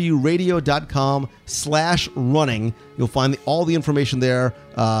wdwradio.com/running. You'll find all the information there.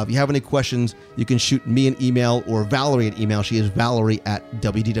 If you have any questions, you can shoot me an email or Valerie an email. She is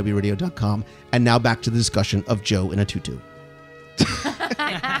Valerie@wdwradio.com. And now back to the discussion of Joe in a tutu.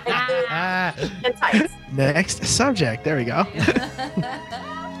 And tights. Next subject. There we go.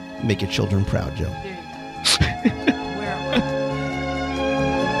 Make your children proud, Joe. There you go. Where it was.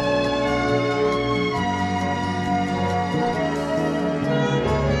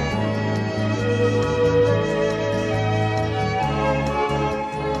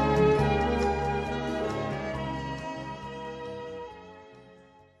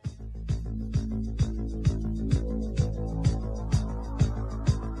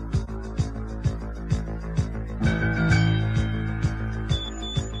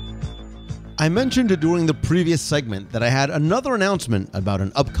 I mentioned during the previous segment that I had another announcement about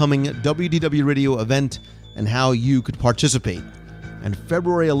an upcoming WDW Radio event and how you could participate. And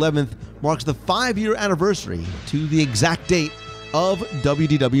February 11th marks the 5-year anniversary to the exact date of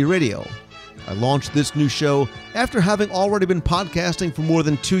WDW Radio. I launched this new show after having already been podcasting for more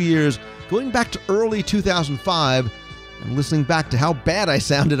than 2 years, going back to early 2005, and listening back to how bad I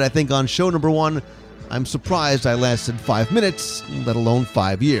sounded, I think, on show number 1, I'm surprised I lasted 5 minutes, let alone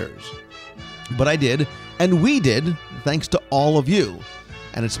 5 years. But I did, and we did, thanks to all of you.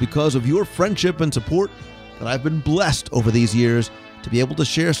 And it's because of your friendship and support that I've been blessed over these years to be able to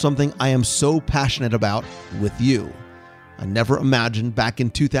share something I am so passionate about with you. I never imagined back in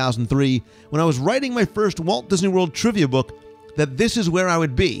 2003, when I was writing my first Walt Disney World trivia book, that this is where I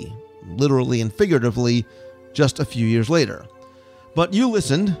would be, literally and figuratively, just a few years later. But you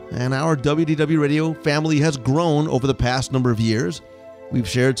listened, and our WDW Radio family has grown over the past number of years. We've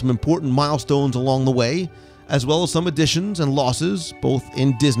shared some important milestones along the way, as well as some additions and losses, both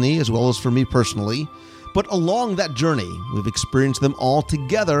in Disney as well as for me personally. But along that journey, we've experienced them all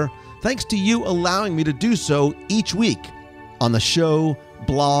together, thanks to you allowing me to do so each week on the show,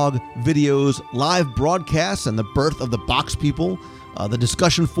 blog, videos, live broadcasts, and the birth of the Box People, the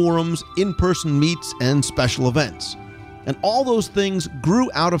discussion forums, in-person meets, and special events. And all those things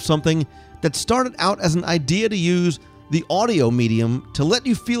grew out of something that started out as an idea to use the audio medium to let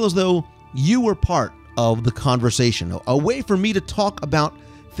you feel as though you were part of the conversation, a way for me to talk about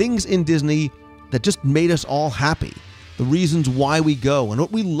things in Disney that just made us all happy, the reasons why we go and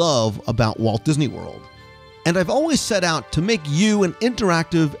what we love about Walt Disney World. And I've always set out to make you an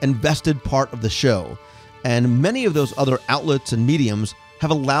interactive and vested part of the show, and many of those other outlets and mediums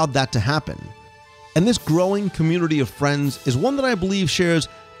have allowed that to happen. And this growing community of friends is one that I believe shares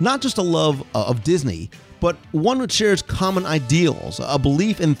not just a love of Disney, but one that shares common ideals, a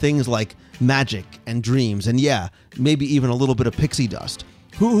belief in things like magic and dreams, and yeah, maybe even a little bit of pixie dust,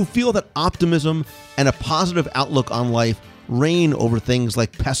 who feel that optimism and a positive outlook on life reign over things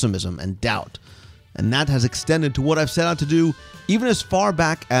like pessimism and doubt. And that has extended to what I've set out to do even as far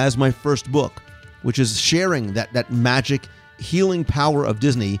back as my first book, which is sharing that magic, healing power of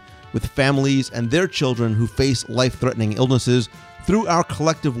Disney with families and their children who face life-threatening illnesses through our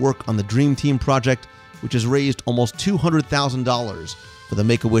collective work on the Dream Team Project, which has raised almost $200,000 for the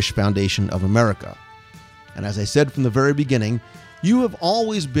Make-A-Wish Foundation of America. And as I said from the very beginning, you have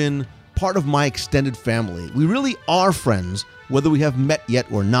always been part of my extended family. We really are friends, whether we have met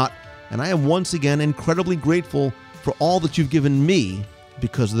yet or not, and I am once again incredibly grateful for all that you've given me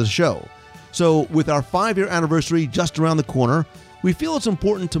because of the show. So with our 5-year anniversary just around the corner, we feel it's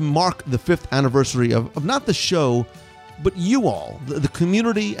important to mark the 5th anniversary of not the show, but you all, the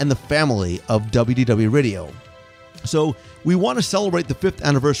community and the family of WDW Radio. So we want to celebrate the 5th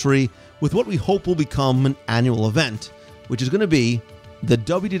anniversary with what we hope will become an annual event, which is going to be the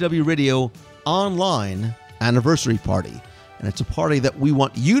WDW Radio Online Anniversary Party. And it's a party that we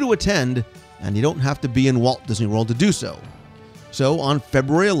want you to attend, and you don't have to be in Walt Disney World to do so. So on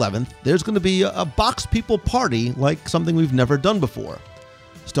February 11th, there's going to be a Box People party like something we've never done before.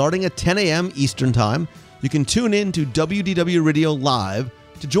 Starting at 10 a.m. Eastern Time, you can tune in to WDW Radio Live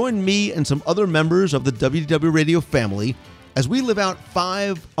to join me and some other members of the WDW Radio family as we live out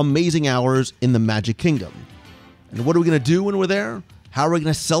 5 amazing hours in the Magic Kingdom. And what are we going to do when we're there? How are we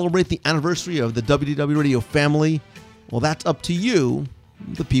going to celebrate the anniversary of the WDW Radio family? Well, that's up to you,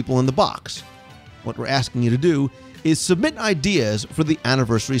 the people in the box. What we're asking you to do is submit ideas for the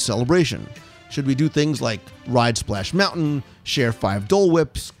anniversary celebration. Should we do things like ride Splash Mountain, share 5 Dole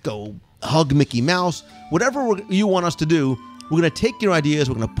Whips, go hug Mickey Mouse, whatever you want us to do, We're going to take your ideas,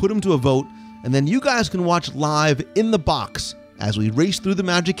 we're going to put them to a vote, and then you guys can watch live in the box as we race through the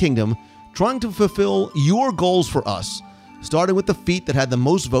Magic Kingdom, trying to fulfill your goals for us, starting with the feat that had the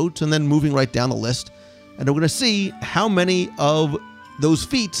most votes and then moving right down the list. And we're going to see how many of those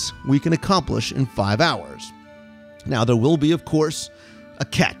feats we can accomplish in 5 hours. Now, there will be, of course, a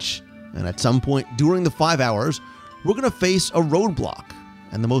catch. And at some point during the 5 hours, we're going to face a roadblock.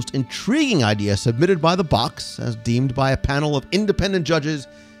 And the most intriguing idea submitted by the box, as deemed by a panel of independent judges,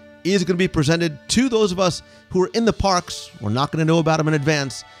 is going to be presented to those of us who are in the parks. We're not going to know about them in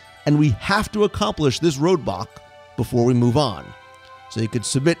advance, and we have to accomplish this roadblock before we move on. So you could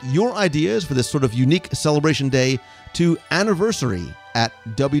submit your ideas for this sort of unique celebration day to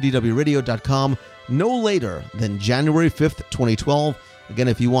anniversary@wdwradio.com no later than January 5th, 2012. Again,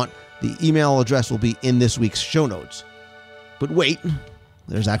 if you want, the email address will be in this week's show notes. But wait,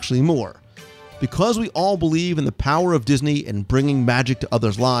 there's actually more. Because we all believe in the power of Disney and bringing magic to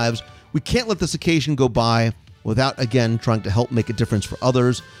others' lives, we can't let this occasion go by without, again, trying to help make a difference for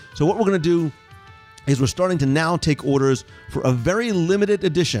others. So what we're going to do is we're starting to now take orders for a very limited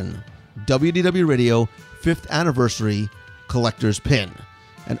edition WDW Radio 5th Anniversary Collector's Pin.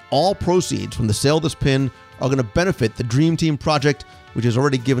 And all proceeds from the sale of this pin are going to benefit the Dream Team Project, which has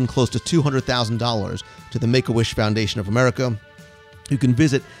already given close to $200,000 to the Make-A-Wish Foundation of America. You can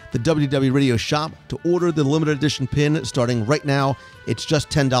visit the WDW Radio shop to order the limited edition pin starting right now. It's just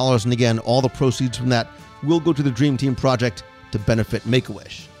 $10, and again, all the proceeds from that will go to the Dream Team Project to benefit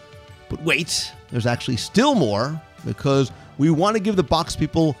Make-A-Wish. But wait, there's actually still more, because we want to give the box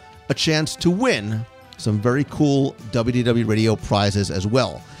people a chance to win some very cool WDW Radio prizes as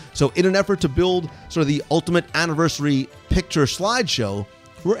well. So in an effort to build sort of the ultimate anniversary picture slideshow,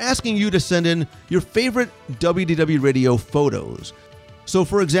 we're asking you to send in your favorite WDW Radio photos. So,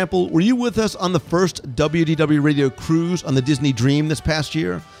 for example, were you with us on the first WDW Radio cruise on the Disney Dream this past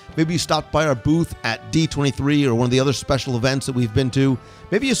year? Maybe you stopped by our booth at D23 or one of the other special events that we've been to.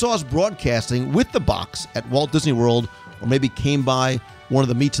 Maybe you saw us broadcasting with the box at Walt Disney World, or maybe came by one of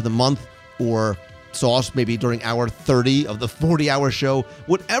the meets of the month, or saw us maybe during hour 30 of the 40-hour show.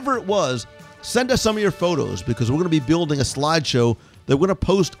 Whatever it was, send us some of your photos, because we're going to be building a slideshow that we're going to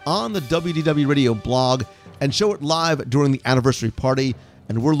post on the WDW Radio blog and show it live during the anniversary party,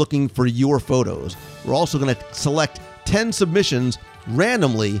 and we're looking for your photos. We're also going to select 10 submissions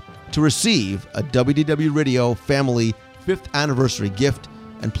randomly to receive a WDW Radio Family 5th Anniversary gift,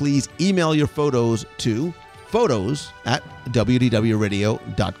 and please email your photos to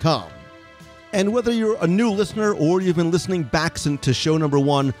photos@wdwradio.com. And whether you're a new listener or you've been listening back to show number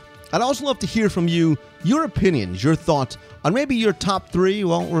 1, I'd also love to hear from you, your opinions, your thoughts on maybe your top 3,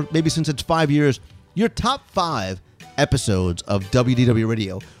 well, or maybe since it's 5 years, your top 5 episodes of WDW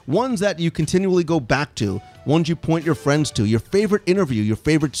Radio, ones that you continually go back to, ones you point your friends to, your favorite interview, your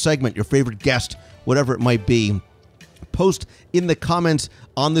favorite segment, your favorite guest, whatever it might be. Post in the comments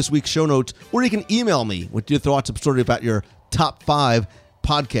on this week's show notes, or you can email me with your thoughts about your top 5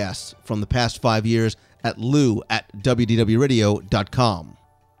 podcasts from the past 5 years at lou@wdwradio.com.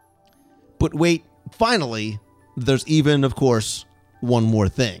 But wait, finally, there's even, of course, one more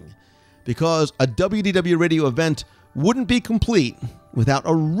thing. Because a WDW Radio event wouldn't be complete without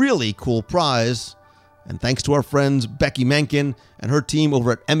a really cool prize. And thanks to our friends Becky Menken and her team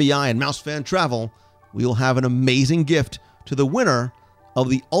over at MEI and Mouse Fan Travel, we will have an amazing gift to the winner of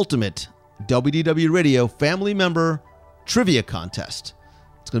the ultimate WDW Radio family member trivia contest.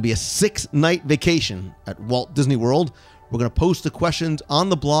 It's going to be a 6-night vacation at Walt Disney World. We're going to post the questions on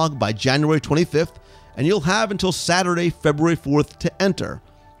the blog by January 25th, and you'll have until Saturday, February 4th to enter.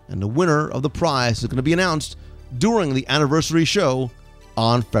 And the winner of the prize is going to be announced during the anniversary show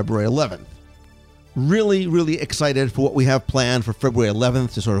on February 11th. Really, really excited for what we have planned for February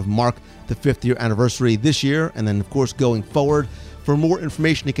 11th to sort of mark the 5th year anniversary this year, and then, of course, going forward. For more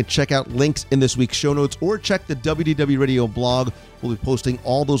information, you can check out links in this week's show notes or check the WDW Radio blog. We'll be posting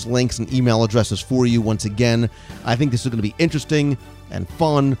all those links and email addresses for you once again. I think this is going to be interesting and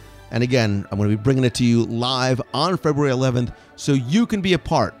fun. And again, I'm going to be bringing it to you live on February 11th so you can be a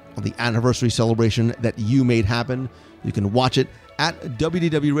part of the anniversary celebration that you made happen. You can watch it at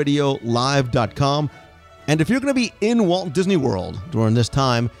wdwradiolive.com. And if you're going to be in Walt Disney World during this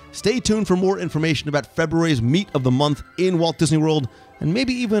time, stay tuned for more information about February's Meet of the Month in Walt Disney World, and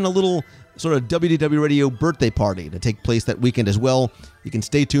maybe even a little sort of WDW Radio birthday party to take place that weekend as well. You can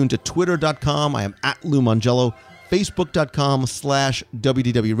stay tuned to twitter.com. I am at Lou Mongello,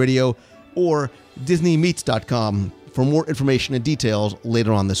 facebook.com/WDW Radio, or disneymeets.com for more information and details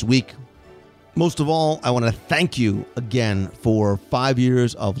later on this week. Most of all, I want to thank you again for 5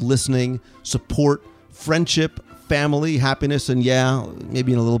 years of listening, support, friendship, family, happiness, and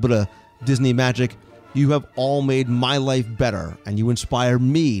maybe a little bit of Disney magic, you have all made my life better, and you inspire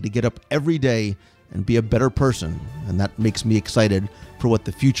me to get up every day and be a better person, and that makes me excited for what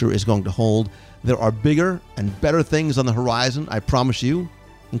the future is going to hold. There are bigger and better things on the horizon, I promise you,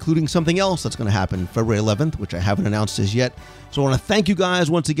 including something else that's going to happen February 11th, which I haven't announced as yet. So I want to thank you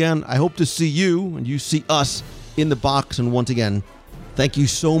guys once again. I hope to see you and you see us in the box. And once again, thank you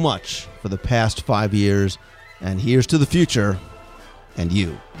so much for the past 5 years. And here's to the future and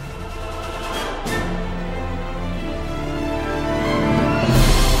you.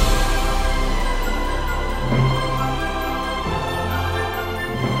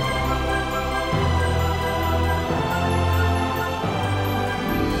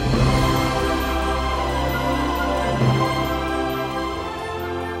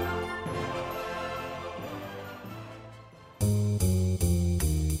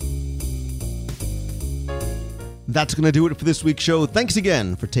 That's going to do it for this week's show. Thanks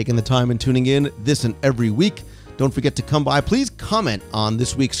again for taking the time and tuning in this and every week. Don't forget to come by. Please comment on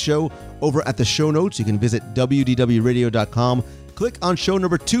this week's show over at the show notes. You can visit WDWRadio.com. Click on show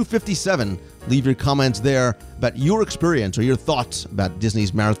number 257. Leave your comments there about your experience or your thoughts about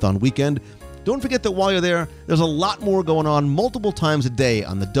Disney's Marathon Weekend. Don't forget that while you're there, there's a lot more going on multiple times a day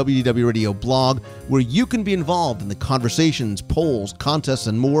on the WDW Radio blog where you can be involved in the conversations, polls, contests,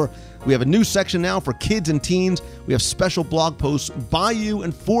 and more. We have a new section now for kids and teens. We have special blog posts by you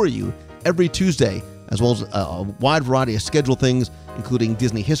and for you every Tuesday, as well as a wide variety of scheduled things, including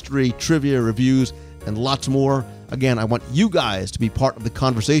Disney history, trivia, reviews, and lots more. Again, I want you guys to be part of the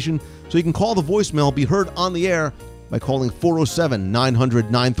conversation, so you can call the voicemail, be heard on the air by calling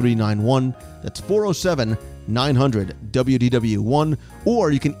 407-900-9391. That's 407-900-WDW1. Or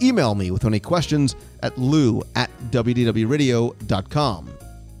you can email me with any questions at lou@WDWRadio.com.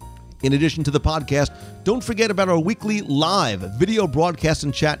 In addition to the podcast, don't forget about our weekly live video broadcast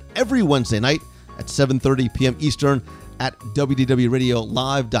and chat every Wednesday night at 7:30 p.m. Eastern at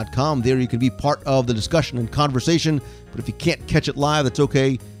WDWRadioLive.com. There you can be part of the discussion and conversation, but if you can't catch it live, that's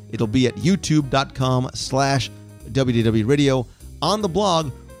okay. It'll be at youtube.com/WDWRadio on the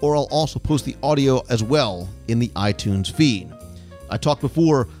blog, or I'll also post the audio as well in the iTunes feed. I talked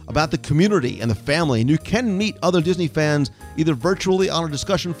before about the community and the family, and you can meet other Disney fans either virtually on our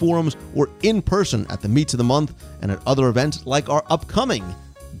discussion forums or in person at the Meets of the Month and at other events like our upcoming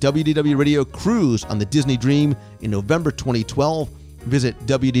WDW Radio Cruise on the Disney Dream in November 2012. Visit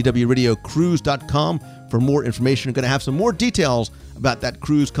WDWRadioCruise.com for more information. I'm going to have some more details about that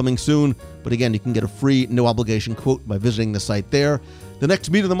cruise coming soon, but again, you can get a free, no-obligation quote by visiting the site there. The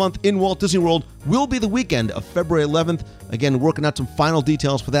next Meet of the Month in Walt Disney World will be the weekend of February 11th. Again, working out some final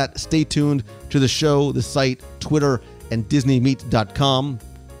details for that. Stay tuned to the show, the site, Twitter, and DisneyMeet.com.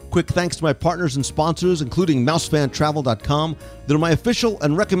 Quick thanks to my partners and sponsors, including MouseFanTravel.com. They're my official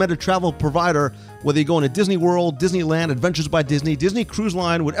and recommended travel provider. Whether you're going to Disney World, Disneyland, Adventures by Disney, Disney Cruise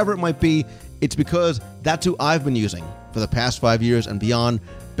Line, whatever it might be, it's because that's who I've been using for the past 5 years and beyond.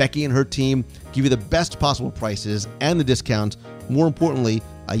 Becky and her team give you the best possible prices and the discounts. More importantly,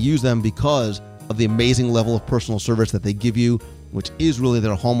 I use them because of the amazing level of personal service that they give you, which is really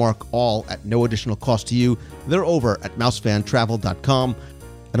their hallmark, all at no additional cost to you. They're over at MouseFanTravel.com.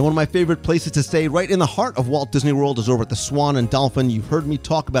 And one of my favorite places to stay right in the heart of Walt Disney World is over at the Swan and Dolphin. You've heard me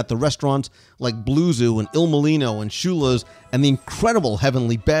talk about the restaurants like Blue Zoo and Il Molino and Shula's and the incredible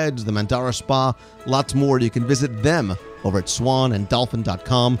Heavenly Beds, the Mandara Spa, lots more. You can visit them over at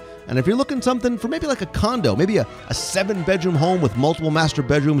swananddolphin.com. And if you're looking something for maybe like a condo, maybe a 7-bedroom home with multiple master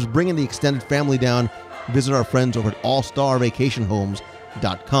bedrooms, bringing the extended family down, visit our friends over at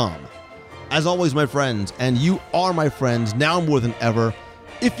allstarvacationhomes.com. As always, my friends, and you are my friends now more than ever,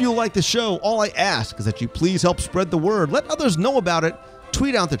 if you like the show, all I ask is that you please help spread the word. Let others know about it.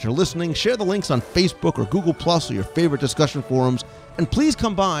 Tweet out that you're listening. Share the links on Facebook or Google Plus or your favorite discussion forums. And please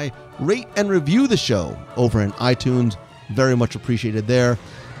come by, rate and review the show over in iTunes. Very much appreciated there.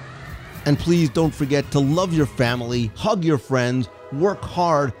 And please don't forget to love your family, hug your friends, work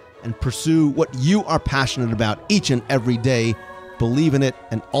hard, and pursue what you are passionate about each and every day. Believe in it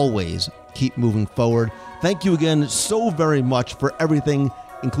and always keep moving forward. Thank you again so very much for everything,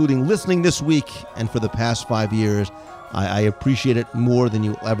 including listening this week and for the past 5 years. I appreciate it more than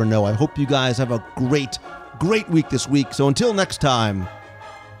you'll ever know. I hope you guys have a great, great week this week. So until next time,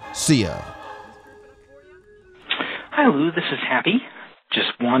 see ya. Hi, Lou. This is Happy.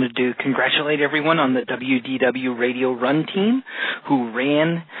 Just wanted to congratulate everyone on the WDW Radio Run Team who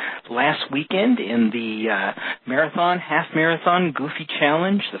ran last weekend in the marathon, half marathon, Goofy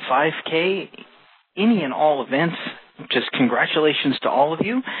Challenge, the 5K, any and all events. just congratulations to all of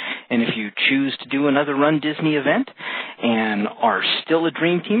you. And if you choose to do another Run Disney event and are still a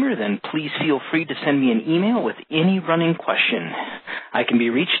Dream Teamer, then please feel free to send me an email with any running question. I can be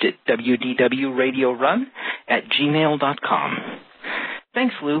reached at wdwradiorun@gmail.com.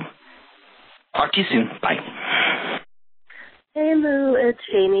 Thanks, Lou. Talk to you soon. Bye. Hey Lou, it's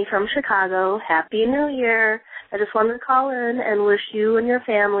Jamie from Chicago. Happy New Year. I just wanted to call in and wish you and your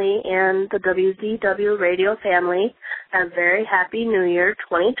family and the WDW radio family a very happy New Year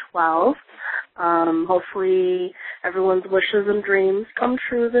 2012. Hopefully everyone's wishes and dreams come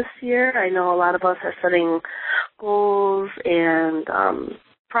true this year. I know a lot of us are setting goals and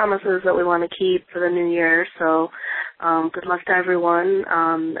promises that we want to keep for the new year. So good luck to everyone,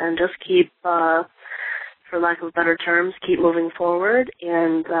 and just keep, for lack of better terms, keep moving forward,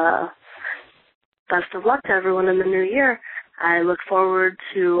 and best of luck to everyone in the new year. I look forward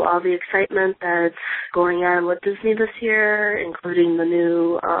to all the excitement that's going on with Disney this year, including the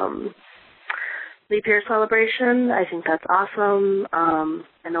new leap year celebration. I think that's awesome. I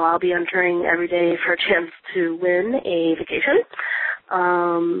know I'll be entering every day for a chance to win a vacation.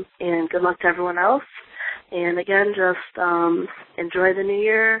 And good luck to everyone else. And again, just enjoy the new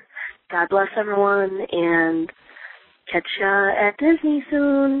year. God bless everyone, and catch ya at Disney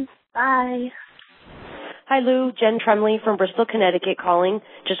soon. Bye. Hi, Lou. Jen Tremley from Bristol, Connecticut calling.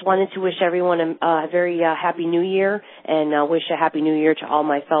 Just wanted to wish everyone a very happy New Year, and wish a happy New Year to all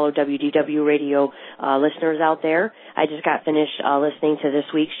my fellow WDW radio listeners out there. I just got finished listening to this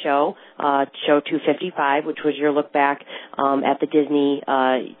week's show, show 255, which was your look back at the Disney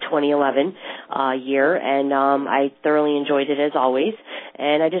 2011 year, and I thoroughly enjoyed it as always.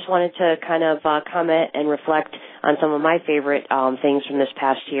 And I just wanted to kind of comment and reflect on some of my favorite things from this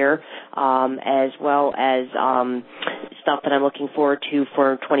past year, as well as stuff that I'm looking forward to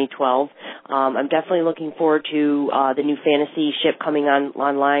for 2012. I'm definitely looking forward to the new fantasy ship coming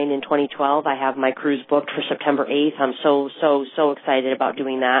online in 2012. I have my cruise booked for September 8th. I'm so excited about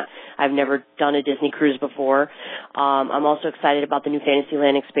doing that. I've never done a Disney cruise before. I'm also excited about the new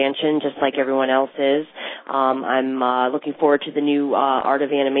Fantasyland expansion, just like everyone else is. I'm looking forward to the new Art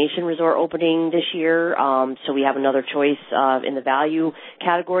of Animation Resort opening this year, so we have another choice in the value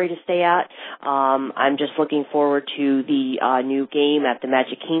category to stay at. I'm just looking forward to the new game at the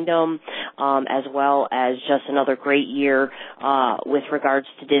Magic Kingdom, as well as just another great year with regards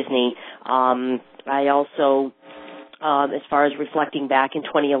to Disney. I also, as far as reflecting back in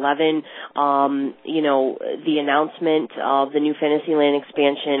 2011, the announcement of the new Fantasyland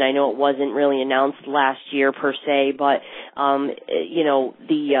expansion, I know it wasn't really announced last year per se, but,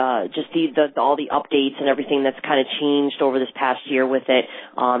 all the updates and everything that's kind of changed over this past year with it,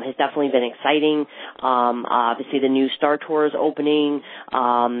 has definitely been exciting. Obviously the new Star Tours opening,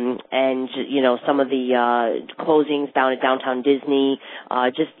 and, some of the, closings down at Downtown Disney,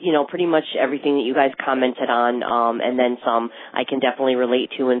 pretty much everything that you guys commented on, and then some I can definitely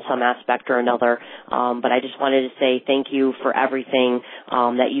relate to in some aspect or another. But I just wanted to say thank you for everything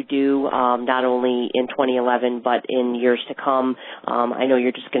that you do, not only in 2011 but in years to come. I know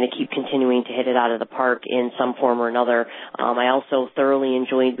you're just going to keep continuing to hit it out of the park in some form or another. I also thoroughly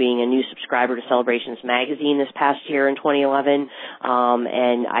enjoyed being a new subscriber to Celebrations Magazine this past year in 2011,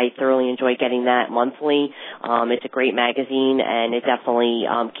 and I thoroughly enjoy getting that monthly. It's a great magazine, and it definitely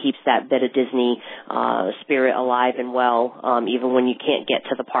keeps that bit of Disney spirit alive and well, even when you can't get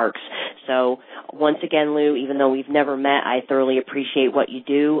to the parks. So once again, Lou, even though we've never met, I thoroughly appreciate what you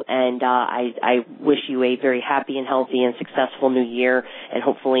do, and I wish you a very happy and healthy and successful new year, and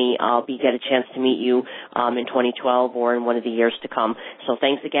hopefully I'll get a chance to meet you in 2012 or in one of the years to come. So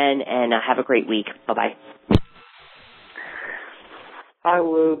thanks again, and have a great week. Bye-bye. Hi,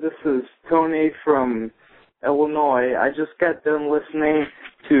 Lou. This is Tony from Illinois. I just got done listening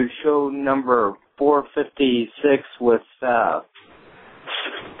to show number 456 with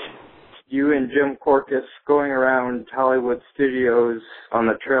you and Jim Corcus going around Hollywood Studios on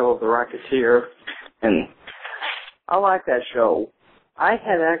the Trail of the Rocketeer, and I like that show. I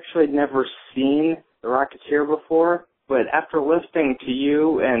had actually never seen the Rocketeer before, but after listening to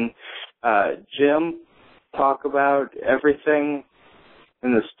you and Jim talk about everything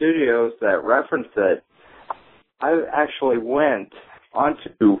in the studios that referenced it, I actually went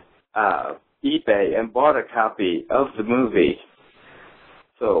onto eBay and bought a copy of the movie.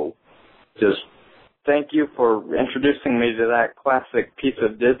 So just thank you for introducing me to that classic piece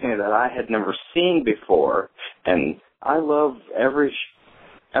of Disney that I had never seen before. And I love every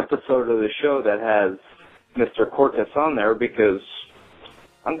episode of the show that has Mr. Corcus on there, because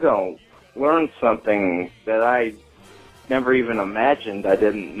I'm going to learn something that I never even imagined I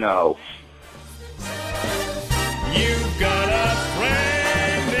didn't know. You've got a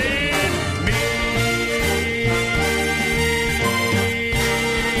friend in me.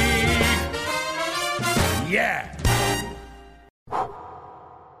 Yeah.